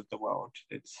Bayers of the world.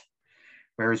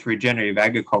 Whereas regenerative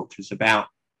agriculture is about,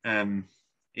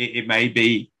 it may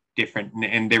be different,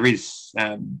 and there is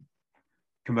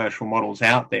commercial models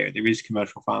out there. There is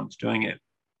commercial farms doing it,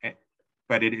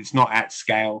 but it's not at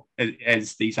scale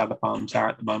as these other farms are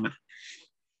at the moment.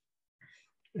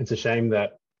 It's a shame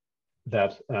that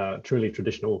truly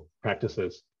traditional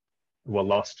practices were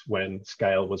lost when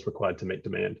scale was required to meet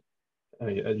demand.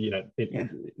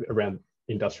 Around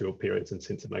industrial periods and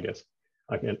since then, I guess.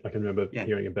 I can remember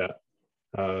hearing about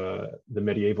the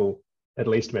medieval,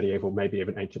 maybe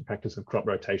even ancient practice of crop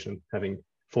rotation, having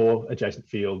 4 adjacent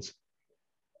fields,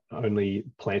 only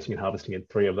planting and harvesting in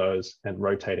 3 of those, and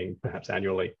rotating perhaps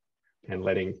annually, and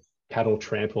letting cattle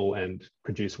trample and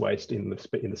produce waste in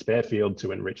the spare field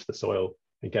to enrich the soil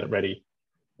and get it ready,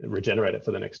 regenerate it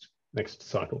for the next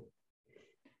cycle.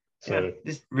 So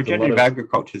this regenerative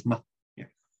agriculture is nothing.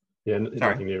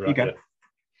 Nothing new, right? Yeah.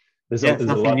 There's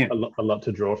a lot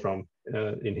to draw from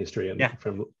in history and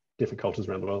from different cultures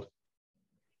around the world.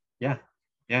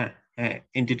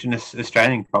 Indigenous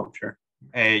Australian culture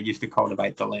used to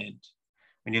cultivate the land.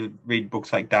 When you read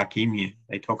books like Dark Emu,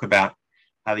 they talk about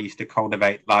how they used to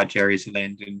cultivate large areas of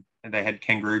land, and they had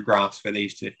kangaroo grass where they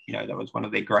used to, that was one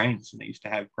of their grains, and they used to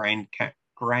have grain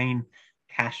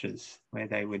caches where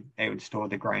they would store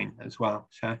the grain as well.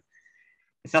 So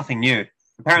it's nothing new.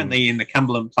 Apparently, in the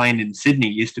Cumberland Plain in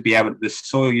Sydney, the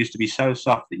soil used to be so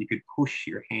soft that you could push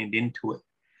your hand into it.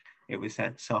 It was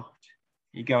that soft.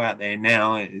 You go out there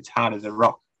now, it's hard as a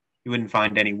rock. You wouldn't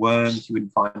find any worms. You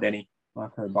wouldn't find any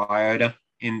microbiota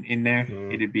in there.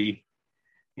 It'd be,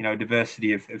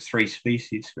 diversity of 3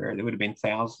 species where there would have been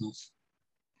thousands.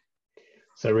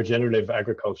 So regenerative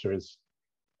agriculture is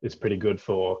pretty good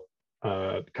for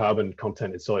carbon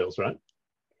content in soils, right?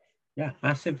 Yeah,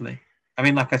 massively. I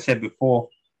mean, like I said before,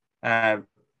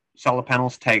 solar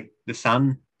panels take the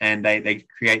sun and they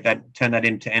create that, turn that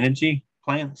into energy.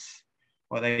 Plants,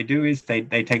 what they do is they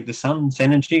take the sun's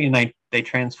energy and they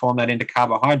transform that into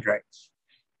carbohydrates.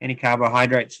 Any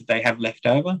carbohydrates that they have left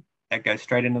over, that goes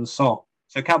straight into the soil.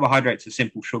 So carbohydrates are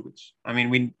simple sugars. I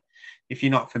mean, if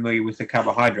you're not familiar with the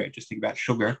carbohydrate, just think about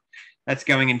sugar. That's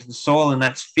going into the soil and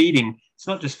that's feeding. It's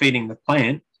not just feeding the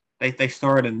plant. They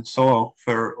store it in the soil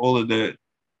for all of the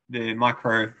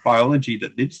microbiology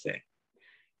that lives there.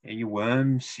 Your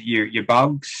worms, your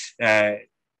bugs, they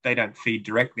don't feed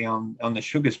directly on the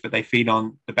sugars, but they feed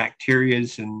on the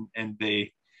bacterias and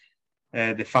the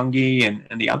fungi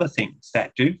and the other things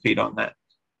that do feed on that.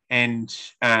 And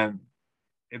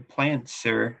plants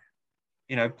are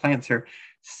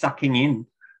sucking in.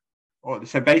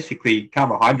 So basically,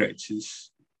 carbohydrates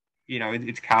is,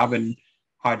 it's carbon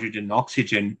hydrogen and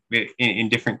oxygen in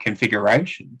different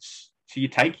configurations. So you're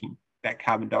taking that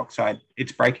carbon dioxide,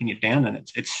 it's breaking it down, and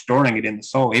it's storing it in the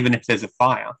soil, even if there's a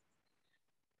fire.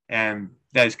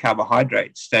 Those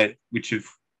carbohydrates which have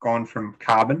gone from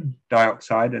carbon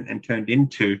dioxide and turned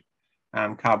into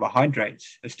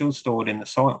carbohydrates are still stored in the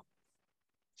soil.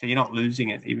 So you're not losing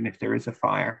it, even if there is a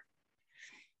fire.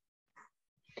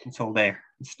 It's all there.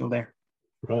 It's still there.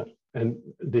 Right. And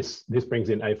this brings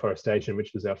in afforestation,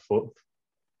 which is our fourth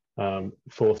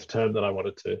term that I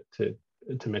wanted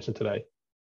to mention today.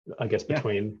 I guess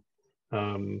between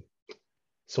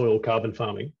soil carbon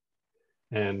farming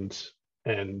and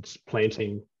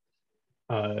planting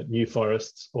new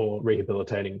forests or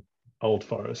rehabilitating old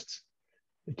forests.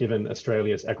 Given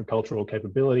Australia's agricultural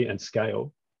capability and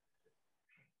scale,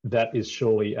 that is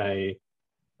surely a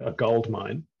gold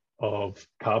mine of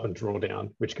carbon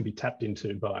drawdown, which can be tapped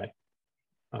into by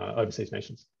overseas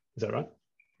nations. Is that right?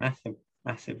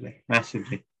 Massively.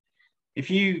 If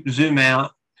you zoom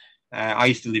out, I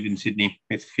used to live in Sydney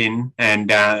with Finn,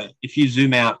 and if you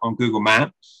zoom out on Google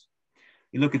Maps,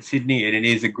 you look at Sydney and it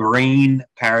is a green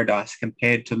paradise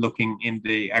compared to looking in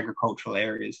the agricultural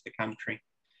areas of the country.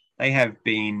 They have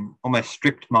been almost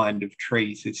stripped mined of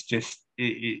trees. It's just,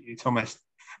 it's almost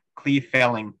clear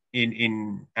felling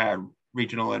in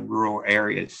regional and rural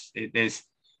areas. There's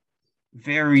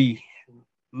very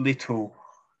little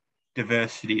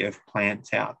diversity of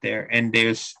plants out there, and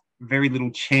there's very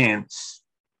little chance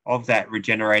of that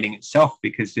regenerating itself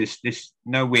because there's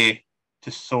nowhere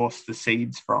to source the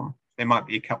seeds from. There might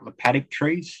be a couple of paddock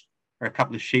trees or a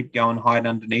couple of sheep go and hide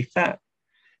underneath that.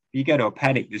 If you go to a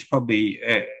paddock, there's probably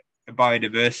a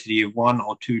biodiversity of 1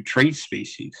 or 2 tree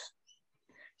species.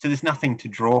 So there's nothing to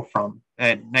draw from.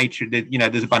 Nature,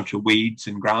 there's a bunch of weeds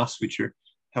and grass which are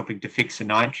helping to fix the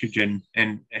nitrogen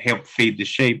and help feed the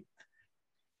sheep,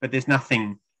 but there's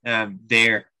nothing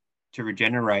there to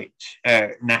regenerate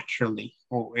naturally,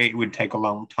 or it would take a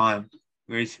long time.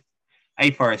 Whereas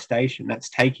afforestation, that's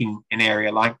taking an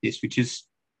area like this, which is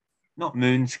not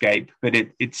moonscape, but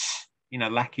it's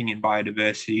lacking in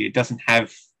biodiversity. It doesn't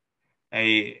have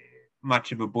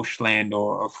much of a bushland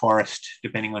or a forest,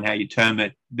 depending on how you term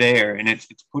it, there, and it's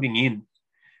putting in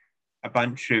a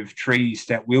bunch of trees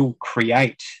that will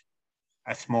create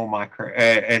a small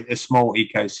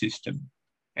ecosystem,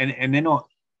 and they're not.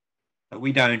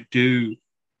 We don't do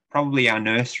probably our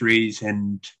nurseries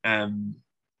and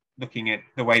looking at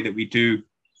the way that we do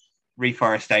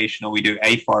reforestation, or we do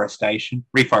afforestation.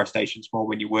 Reforestation is more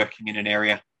when you're working in an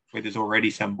area where there's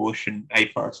already some bush, and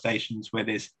afforestation is where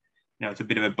there's it's a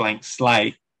bit of a blank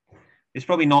slate. There's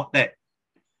probably not that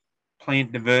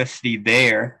plant diversity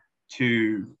there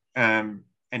to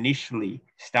initially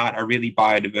start a really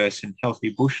biodiverse and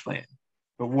healthy bushland.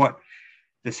 But what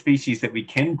the species that we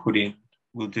can put in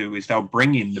will do is they'll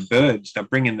bring in the birds, they'll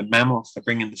bring in the mammals, they'll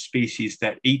bring in the species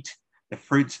that eat the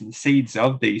fruits and seeds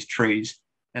of these trees,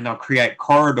 and they'll create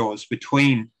corridors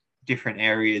between different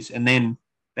areas, and then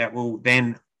that will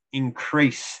then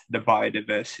increase the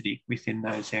biodiversity within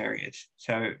those areas.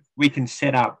 So we can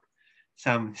set up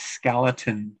some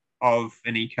skeleton of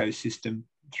an ecosystem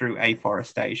through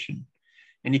afforestation,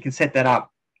 and you can set that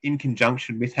up in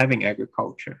conjunction with having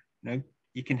agriculture.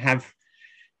 You can have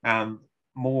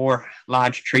more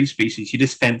large tree species. You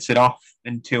just fence it off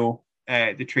until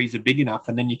the trees are big enough,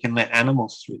 and then you can let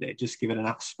animals through there. Just give it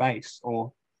enough space,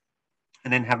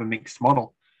 and then have a mixed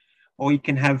model. Or you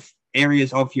can have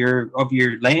areas of your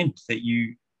land that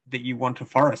you want to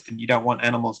forest, and you don't want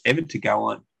animals ever to go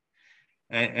on,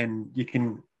 and you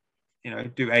can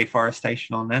do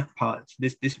afforestation on that part. So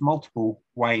there's multiple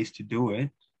ways to do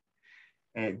it,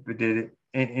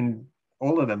 and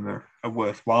all of them are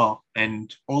worthwhile,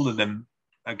 and all of them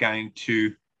are going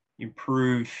to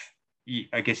improve,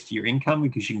 I guess, your income,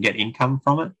 because you can get income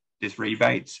from it. There's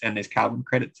rebates and there's carbon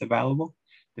credits available.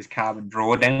 There's carbon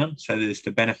drawdown, so there's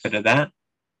the benefit of that,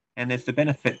 and there's the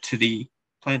benefit to the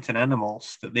plants and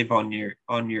animals that live on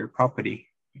your property,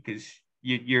 because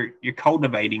you're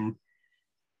cultivating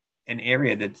an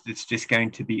area that's just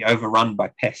going to be overrun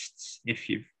by pests if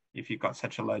you've got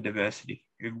such a low diversity.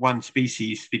 If one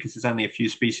species, because there's only a few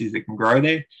species that can grow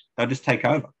there, they'll just take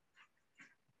over.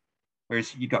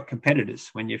 Whereas you've got competitors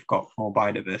when you've got more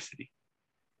biodiversity.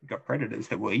 You've got predators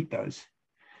that will eat those.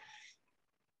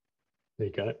 There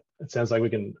you go. It sounds like we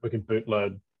can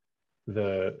bootload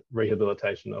the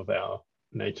rehabilitation of our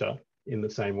nature in the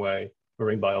same way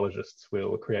marine biologists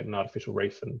will create an artificial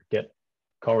reef and get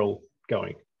coral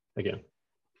going again.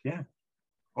 Yeah.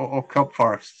 Or kelp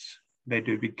forests. They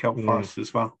do big kelp forests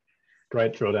as well.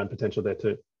 Great drawdown potential there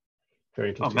too. Very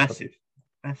interesting. Oh,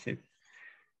 massive.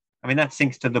 I mean, that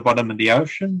sinks to the bottom of the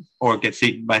ocean, or it gets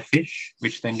eaten by fish,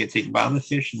 which then gets eaten by other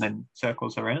fish and then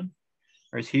circles around.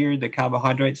 Whereas here, the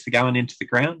carbohydrates are going into the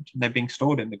ground and they're being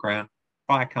stored in the ground.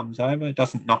 Fire comes over, it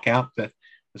doesn't knock out the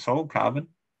soil carbon.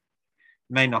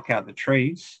 It may knock out the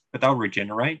trees, but they'll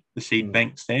regenerate. The seed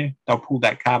banks there, they'll pull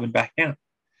that carbon back out.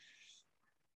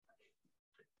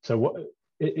 So what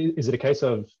is it a case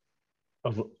of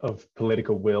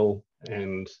political will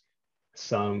and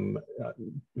some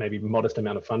maybe modest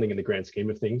amount of funding in the grand scheme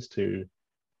of things to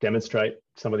demonstrate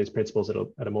some of these principles at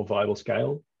a more viable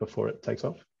scale before it takes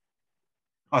off?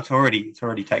 Oh, it's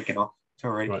already taken off. It's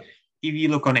already. Right. If you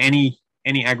look on any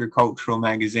agricultural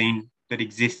magazine that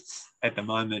exists at the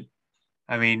moment,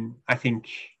 I mean, I think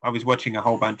I was watching a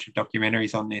whole bunch of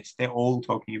documentaries on this. They're all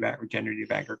talking about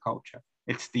regenerative agriculture.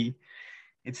 It's the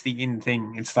in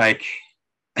thing. It's like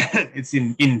it's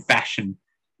in fashion.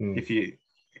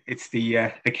 It's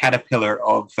the caterpillar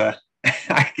of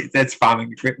that's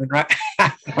farming equipment, right?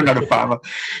 I'm not a farmer.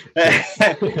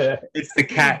 It's the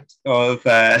cat of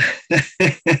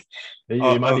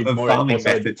you might be more farming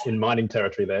methods in mining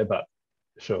territory there, but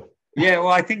sure. Yeah, well,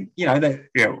 I think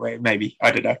maybe,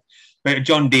 I don't know. But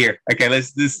John Deere. Okay,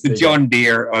 this is the John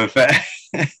Deere of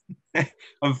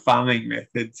of farming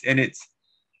methods, and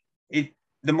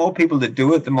the more people that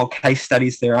do it, the more case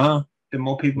studies there are, the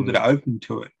more people that are open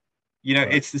to it.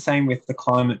 Right. It's the same with the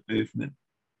climate movement.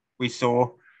 We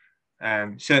saw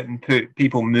certain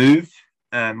people move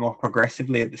more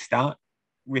progressively at the start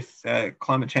with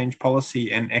climate change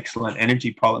policy and excellent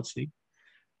energy policy.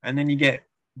 And then you get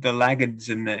the laggards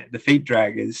and the feet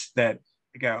draggers that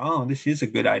go, oh, this is a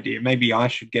good idea. Maybe I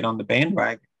should get on the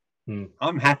bandwagon.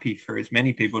 I'm happy for as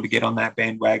many people to get on that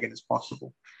bandwagon as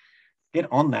possible.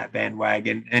 Get on that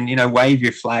bandwagon and, wave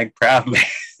your flag proudly.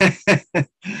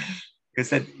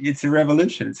 Because it's a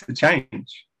revolution. It's a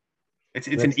change. It's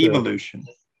an evolution.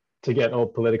 To get all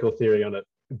political theory on it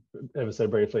ever so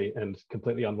briefly and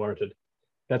completely unwarranted,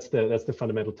 that's the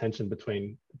fundamental tension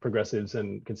between progressives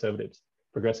and conservatives.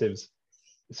 Progressives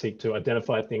seek to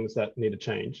identify things that need a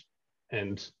change,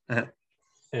 and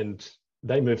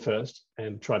they move first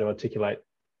and try to articulate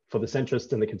for the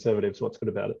centrists and the conservatives what's good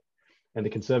about it. And the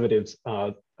conservatives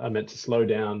are meant to slow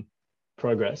down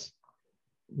progress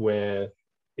where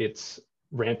it's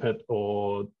rampant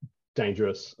or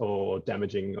dangerous or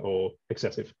damaging or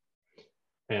excessive.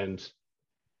 And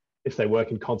if they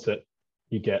work in concert,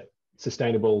 you get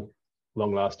sustainable,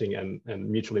 long-lasting and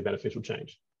mutually beneficial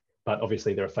change. But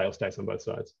obviously there are fail states on both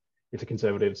sides. If the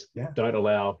conservatives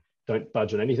don't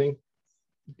budge on anything,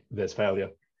 there's failure.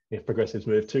 If progressives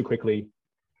move too quickly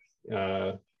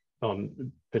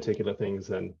on particular things,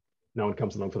 then no one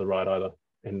comes along for the ride either.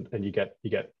 And you get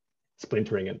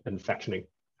splintering and factioning.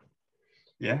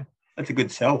 Yeah, that's a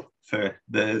good sell for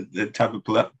the type of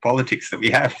politics that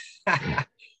we have.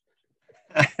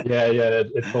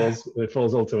 It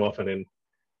falls all too often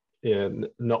in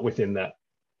not within that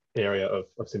area of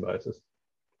symbiosis.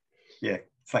 Yeah,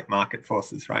 it's like market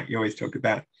forces, right? You always talk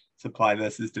about supply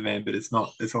versus demand, but it's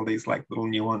not. There's all these like little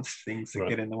nuanced things that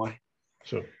get in the way.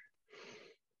 Sure.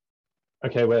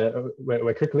 Okay,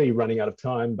 we're quickly running out of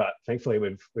time, but thankfully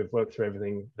we've worked through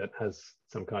everything that has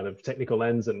some kind of technical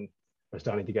lens, and we're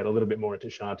starting to get a little bit more into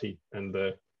Shanti and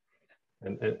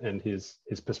his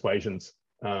persuasions.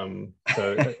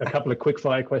 So a couple of quick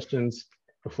fire questions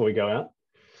before we go out.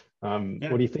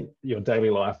 What do you think your daily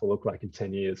life will look like in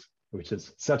 10 years? Which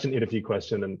is such an interview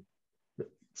question, and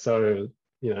so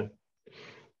Oh,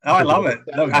 I love it.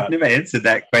 Look, I've never answered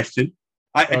that question.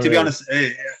 To be honest,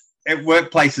 at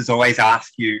workplaces always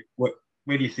ask you, where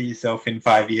do you see yourself in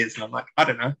 5 years? And I'm like, I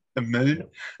don't know, the moon.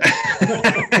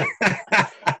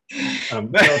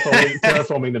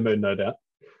 Terraforming the moon, no doubt.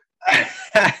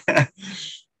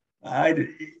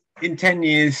 In 10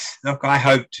 years, look, I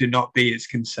hope to not be as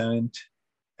concerned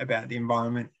about the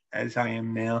environment as I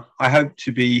am now. I hope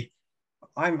to be,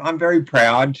 I'm very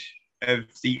proud of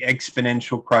the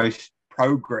exponential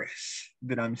progress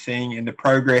that I'm seeing, and the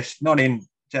progress, not in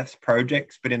just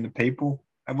projects, but in the people.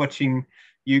 I'm watching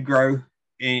you grow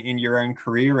in your own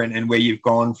career and where you've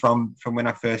gone from when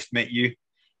I first met you,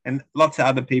 and lots of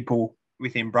other people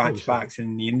within Bright Sparks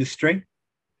in the industry,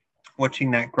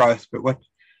 watching that growth. But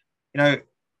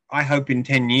I hope in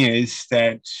 10 years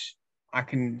that I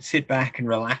can sit back and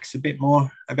relax a bit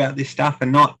more about this stuff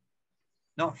and not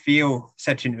feel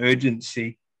such an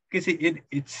urgency, because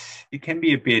it can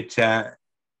be a bit, it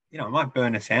might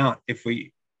burn us out if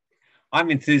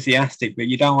I'm enthusiastic, but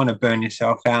you don't want to burn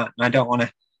yourself out. And I don't want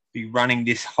to be running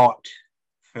this hot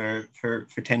for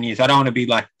 10 years. I don't want to be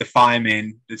like the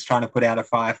fireman that's trying to put out a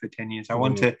fire for 10 years. I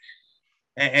want to,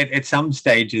 at some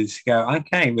stages go,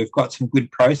 okay, we've got some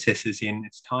good processes in.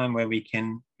 It's time where we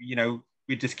can,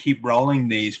 we just keep rolling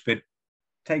these, but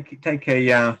take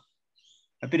a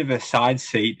bit of a side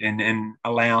seat and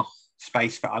allow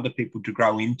space for other people to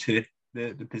grow into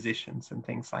the positions and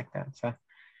things like that. So,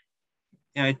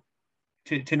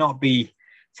 to not be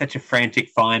such a frantic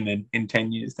fireman in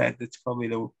 10 years, that's probably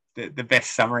the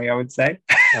best summary, I would say.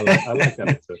 I like that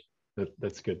answer.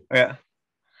 That's good. Yeah.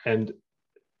 And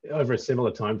over a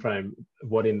similar time frame,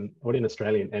 what in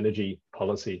Australian energy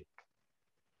policy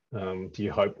do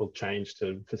you hope will change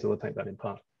to facilitate that in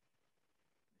part?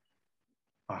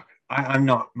 I'm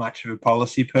not much of a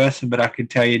policy person, but I could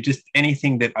tell you just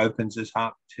anything that opens us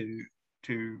up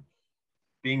to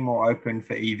being more open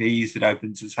for EVs, that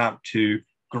opens us up to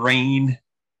green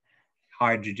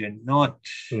hydrogen, not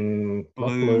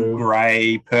blue,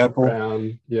 grey, purple,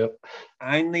 brown. Yep.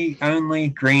 Only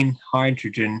green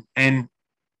hydrogen. And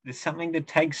there's something that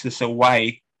takes us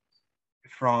away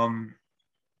from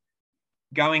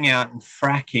going out and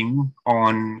fracking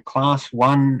on Class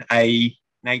 1A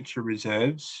nature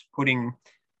reserves, putting,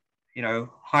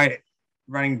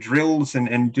 running drills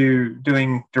and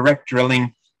doing direct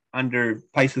drilling under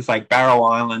places like Barrow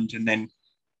Island, and then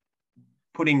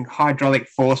putting hydraulic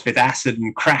force with acid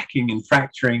and cracking and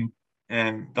fracturing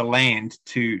the land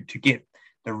to get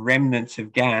the remnants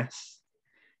of gas.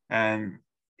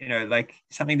 Like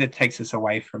something that takes us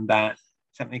away from that,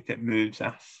 something that moves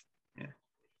us. Yeah.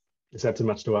 Is that too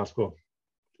much to ask for?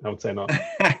 I would say not,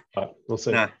 but we'll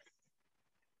see. No.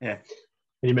 Yeah.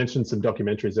 And you mentioned some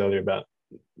documentaries earlier about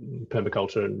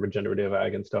permaculture and regenerative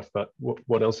ag and stuff, but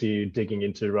what else are you digging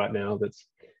into right now that's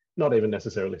not even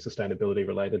necessarily sustainability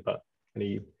related, but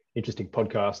any interesting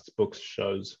podcasts, books,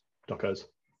 shows, docos?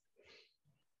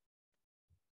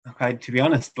 Okay, to be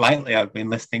honest, lately I've been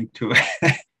listening to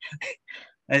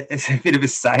it's a bit of a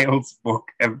sales book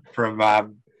from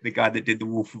the guy that did The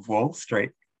Wolf of Wall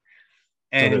Street.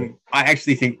 And I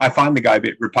actually think I find the guy a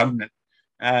bit repugnant.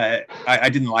 I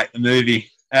didn't like the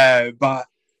movie, and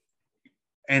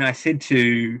I said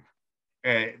to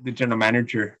the general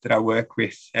manager that I work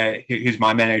with, who's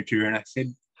my manager, and I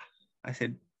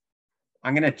said,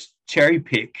 I'm going to cherry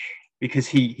pick, because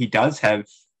he does know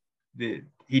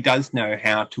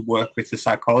how to work with the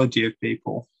psychology of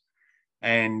people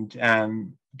and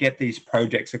get these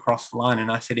projects across the line.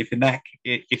 And I said, if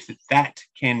that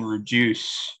can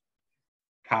reduce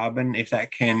carbon, if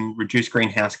that can reduce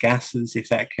greenhouse gases, if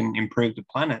that can improve the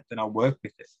planet, then I'll work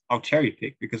with it. I'll cherry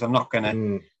pick, because I'm not going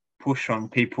to push on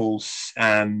people's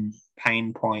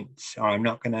pain points, or I'm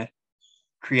not going to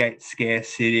create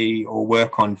scarcity or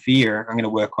work on fear. I'm going to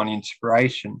work on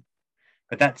inspiration.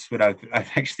 But that's what I've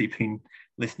actually been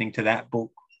listening to, that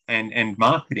book and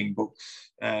marketing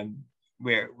books,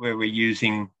 where we're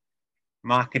using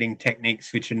marketing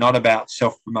techniques which are not about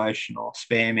self-promotion or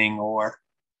spamming, or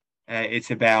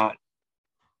it's about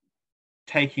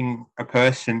taking a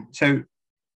person. So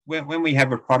when we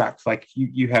have a product, like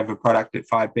you have a product at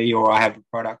 5B, or I have a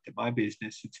product at my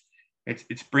business,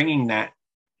 it's bringing that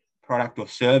product or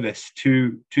service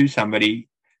to somebody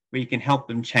where you can help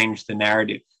them change the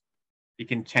narrative. You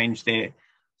can change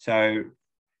so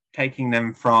taking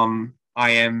them from,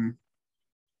 I am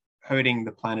hurting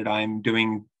the planet, I am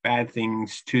doing bad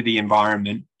things to the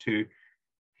environment, to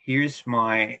here's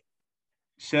my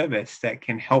service that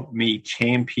can help me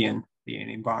champion the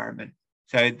environment.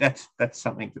 So that's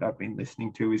something that I've been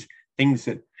listening to, is things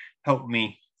that help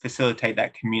me facilitate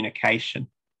that communication.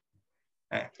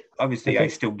 Obviously, I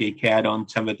still geek out on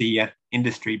some of the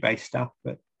industry-based stuff,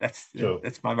 but that's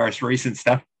my most recent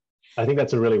stuff. I think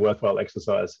that's a really worthwhile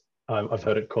exercise. I've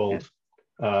heard it called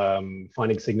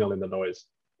finding signal in the noise.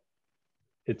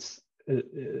 It's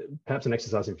perhaps an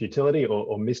exercise in futility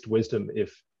or missed wisdom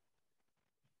if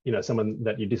someone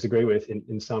that you disagree with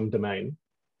in some domain,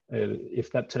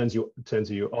 if that turns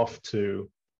you off to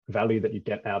value that you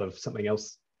get out of something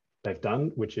else they've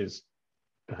done, which is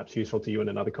perhaps useful to you in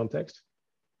another context,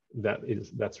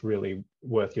 that's really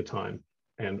worth your time.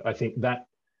 And I think that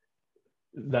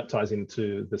ties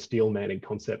into the steel manning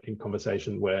concept in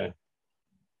conversation, where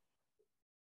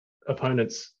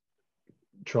opponents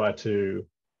try to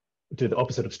do the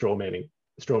opposite of straw manning.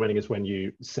 Straw manning is when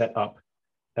you set up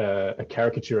a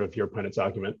caricature of your opponent's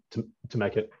argument to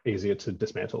make it easier to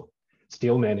dismantle.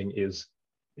 Steel manning is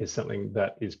something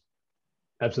that is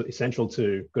absolutely central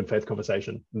to good faith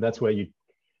conversation, and that's where you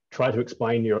try to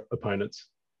explain your opponent's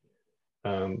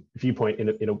viewpoint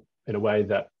in a way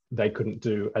that they couldn't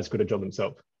do as good a job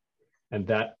themselves, and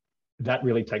that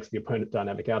really takes the opponent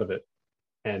dynamic out of it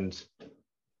and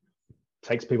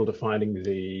takes people to finding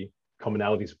the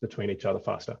commonalities between each other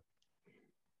faster.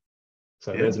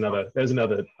 So Yeah. there's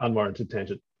another unwarranted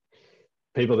tangent.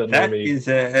 People that know That me is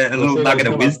a will little see nugget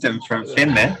those of come wisdom up. from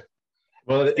Finn there.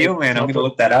 Well, Steel man, it's I'm not going to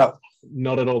look that up.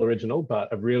 not at all original,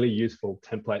 but a really useful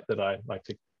template that I like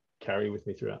to carry with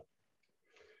me throughout.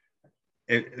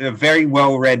 A very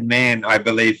well-read man, I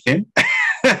believe, Finn.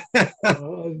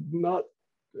 Not,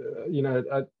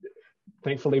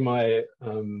 thankfully my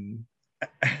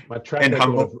my track And record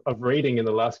humble. of reading in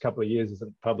the last couple of years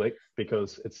isn't public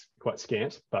because it's quite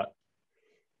scant, but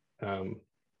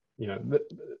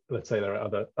let's say there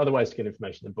are other ways to get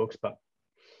information than books, but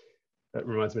that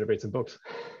reminds me to read some books.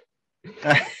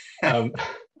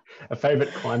 A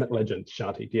favorite climate legend,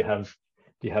 Shanti? Do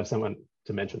you have someone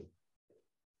to mention?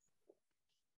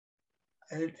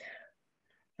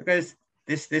 Because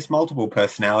there's multiple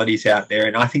personalities out there,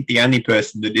 and I think the only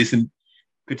person that isn't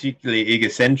particularly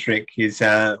egocentric is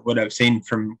what I've seen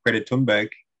from Greta Thunberg.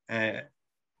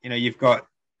 You've got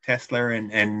Tesla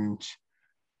and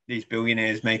these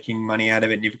billionaires making money out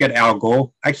of it, and you've got Al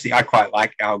Gore. Actually, I quite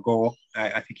like Al Gore.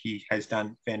 I think he has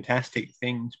done fantastic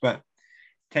things, but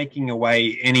taking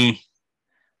away any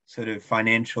sort of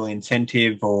financial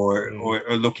incentive or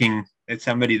looking at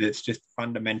somebody that's just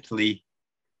fundamentally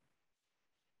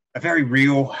a very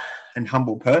real and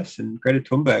humble person, Greta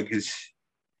Thunberg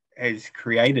has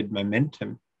created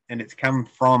momentum, and it's come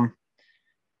from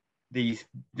the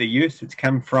youth. It's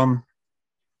come from.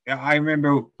 I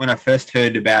remember when I first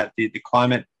heard about the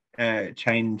climate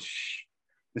change,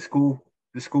 the school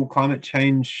climate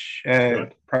change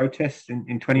protests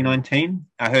in 2019.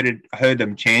 I heard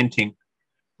them chanting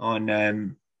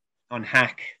on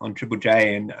Hack on Triple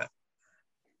J, and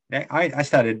I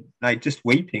started just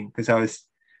weeping because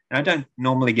I don't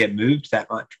normally get moved that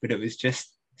much, but it was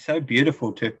just so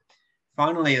beautiful to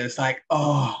finally, it's like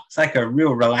a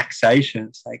real relaxation.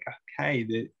 It's like, okay,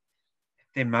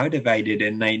 they're motivated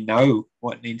and they know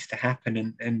what needs to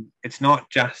happen. And it's not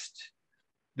just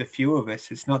the few of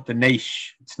us. It's not the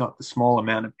niche. It's not the small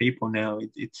amount of people now.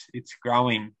 It's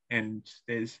growing, and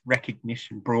there's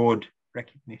recognition, broad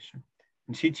recognition.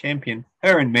 And she championed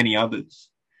her and many others.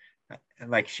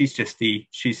 Like she's the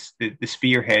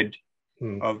spearhead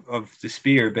of the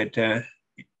spear, but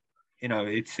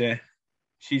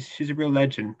she's a real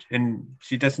legend, and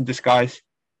she doesn't disguise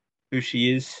who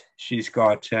she is. She's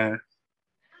got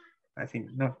I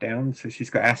think not Down, so she's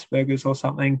got Asperger's or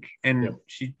something, and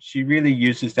she really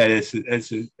uses that as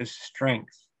a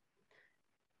strength.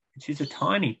 She's a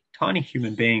tiny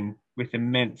human being with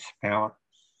immense power.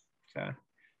 So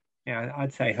yeah,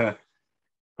 I'd say her.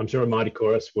 I'm sure a mighty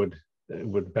chorus would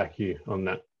back you on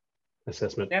that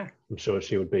assessment. Yeah, I'm sure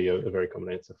she would be a very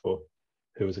common answer for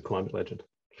who is a climate legend.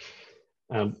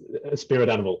 A spirit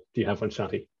animal, do you have one,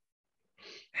 Shanti?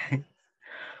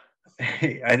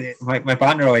 My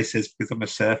partner always says, because I'm a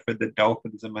surfer, that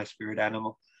dolphins are my spirit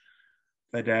animal.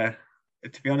 But to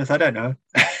be honest, I don't know.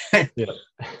 Yeah,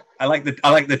 I like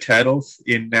the turtles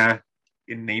in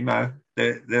Nemo,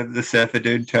 the surfer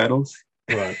dude turtles.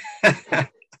 right.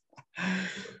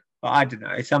 Well, I don't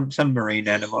know, some marine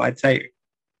animal. I'd say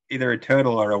either a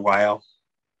turtle or a whale.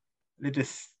 There's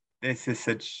just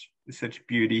such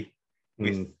beauty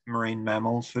with marine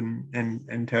mammals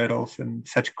and turtles, and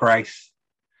such grace.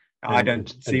 I don't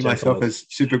see myself as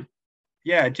super.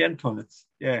 Yeah, gentleness.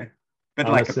 Yeah, but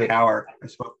like a power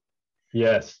as well.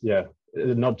 Yes, yeah.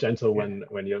 Not gentle when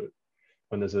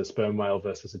there's a sperm whale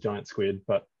versus a giant squid,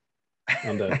 but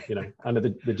under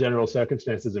the general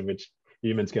circumstances in which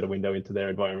humans get a window into their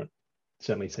environment,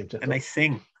 certainly seem gentle. And they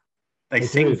sing. They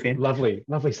sing, Finn. Lovely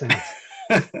sounds.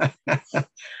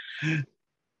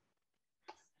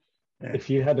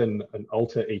 If you had an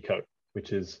alter ego,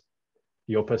 which is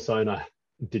your persona,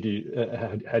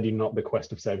 had you not the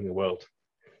quest of saving the world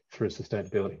through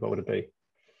sustainability, what would it be?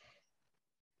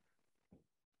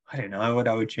 I don't know what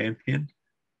I would champion.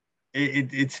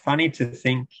 It's funny to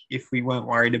think if we weren't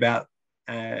worried about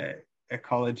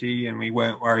ecology, and we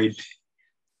weren't worried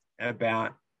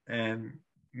about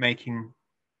making,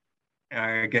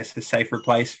 I guess, a safer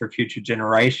place for future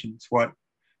generations, where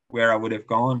I would have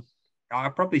gone. I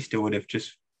probably still would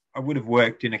have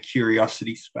worked in a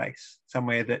curiosity space,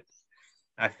 somewhere that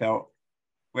I felt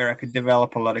where I could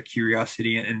develop a lot of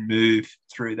curiosity and move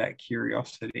through that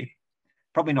curiosity.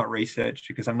 Probably not research,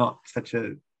 because I'm not such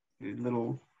a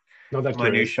little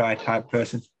minutiae type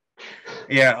person.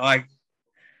 Yeah,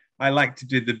 I like to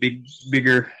do the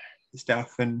bigger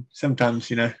stuff, and sometimes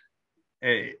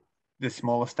the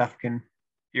smaller stuff can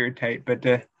irritate, but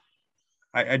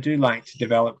I do like to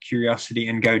develop curiosity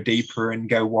and go deeper and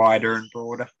go wider and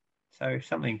broader. So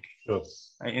something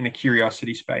in a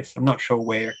curiosity space. I'm not sure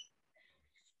where.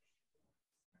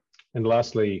 And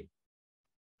lastly,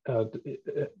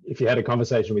 if you had a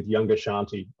conversation with younger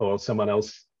Shanti or someone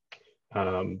else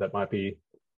that might be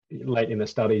late in their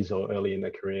studies or early in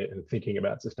their career and thinking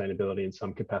about sustainability in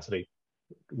some capacity,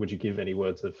 would you give any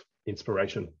words of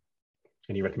inspiration,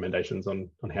 any recommendations on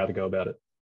how to go about it?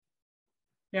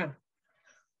 Yeah,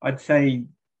 I'd say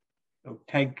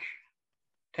take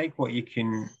what you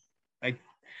can. Like,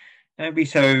 don't be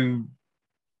so,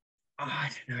 I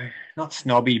don't know, not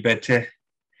snobby, but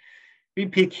be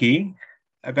picky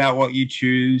about what you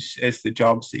choose as the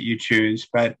jobs that you choose,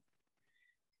 but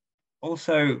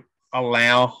also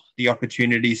allow the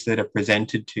opportunities that are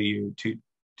presented to you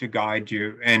to guide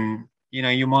you. And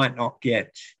you might not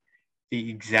get the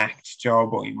exact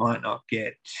job, or you might not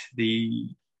get the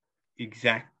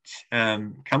exact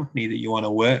company that you want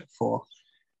to work for,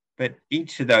 but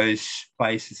each of those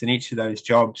places and each of those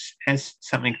jobs has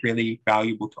something really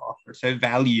valuable to offer. So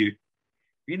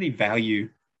really value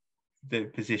the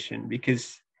position,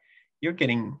 because you're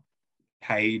getting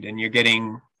paid and you're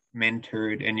getting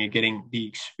mentored and you're getting the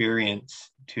experience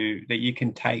that you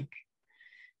can take,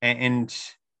 and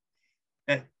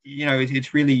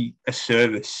it's really a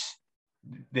service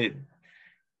that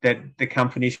the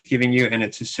company's giving you, and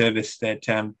it's a service that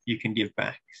you can give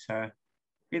back. So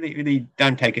really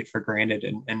don't take it for granted,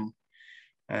 and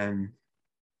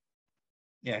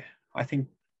I think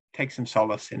take some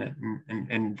solace in it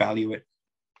and value it.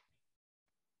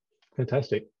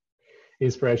 Fantastic.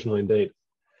 Inspirational indeed.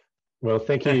 Well,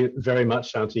 thank you very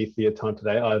much, Shanti, for your time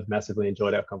today. I've massively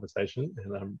enjoyed our conversation,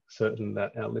 and I'm certain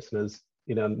that our listeners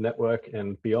in our network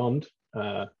and beyond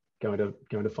are going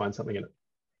to find something in it.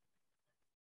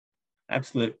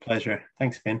 Absolute pleasure.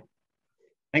 Thanks, Ben.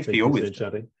 Thanks for your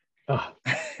wisdom. Oh,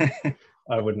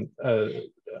 I wouldn't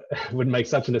make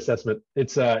such an assessment.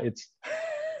 It's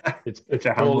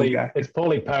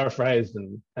poorly paraphrased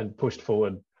and pushed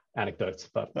forward anecdotes,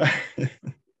 but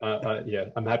yeah,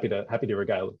 I'm happy to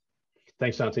regale.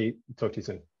 Thanks, Shanti. Talk to you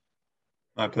soon.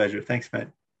 My pleasure. Thanks, mate.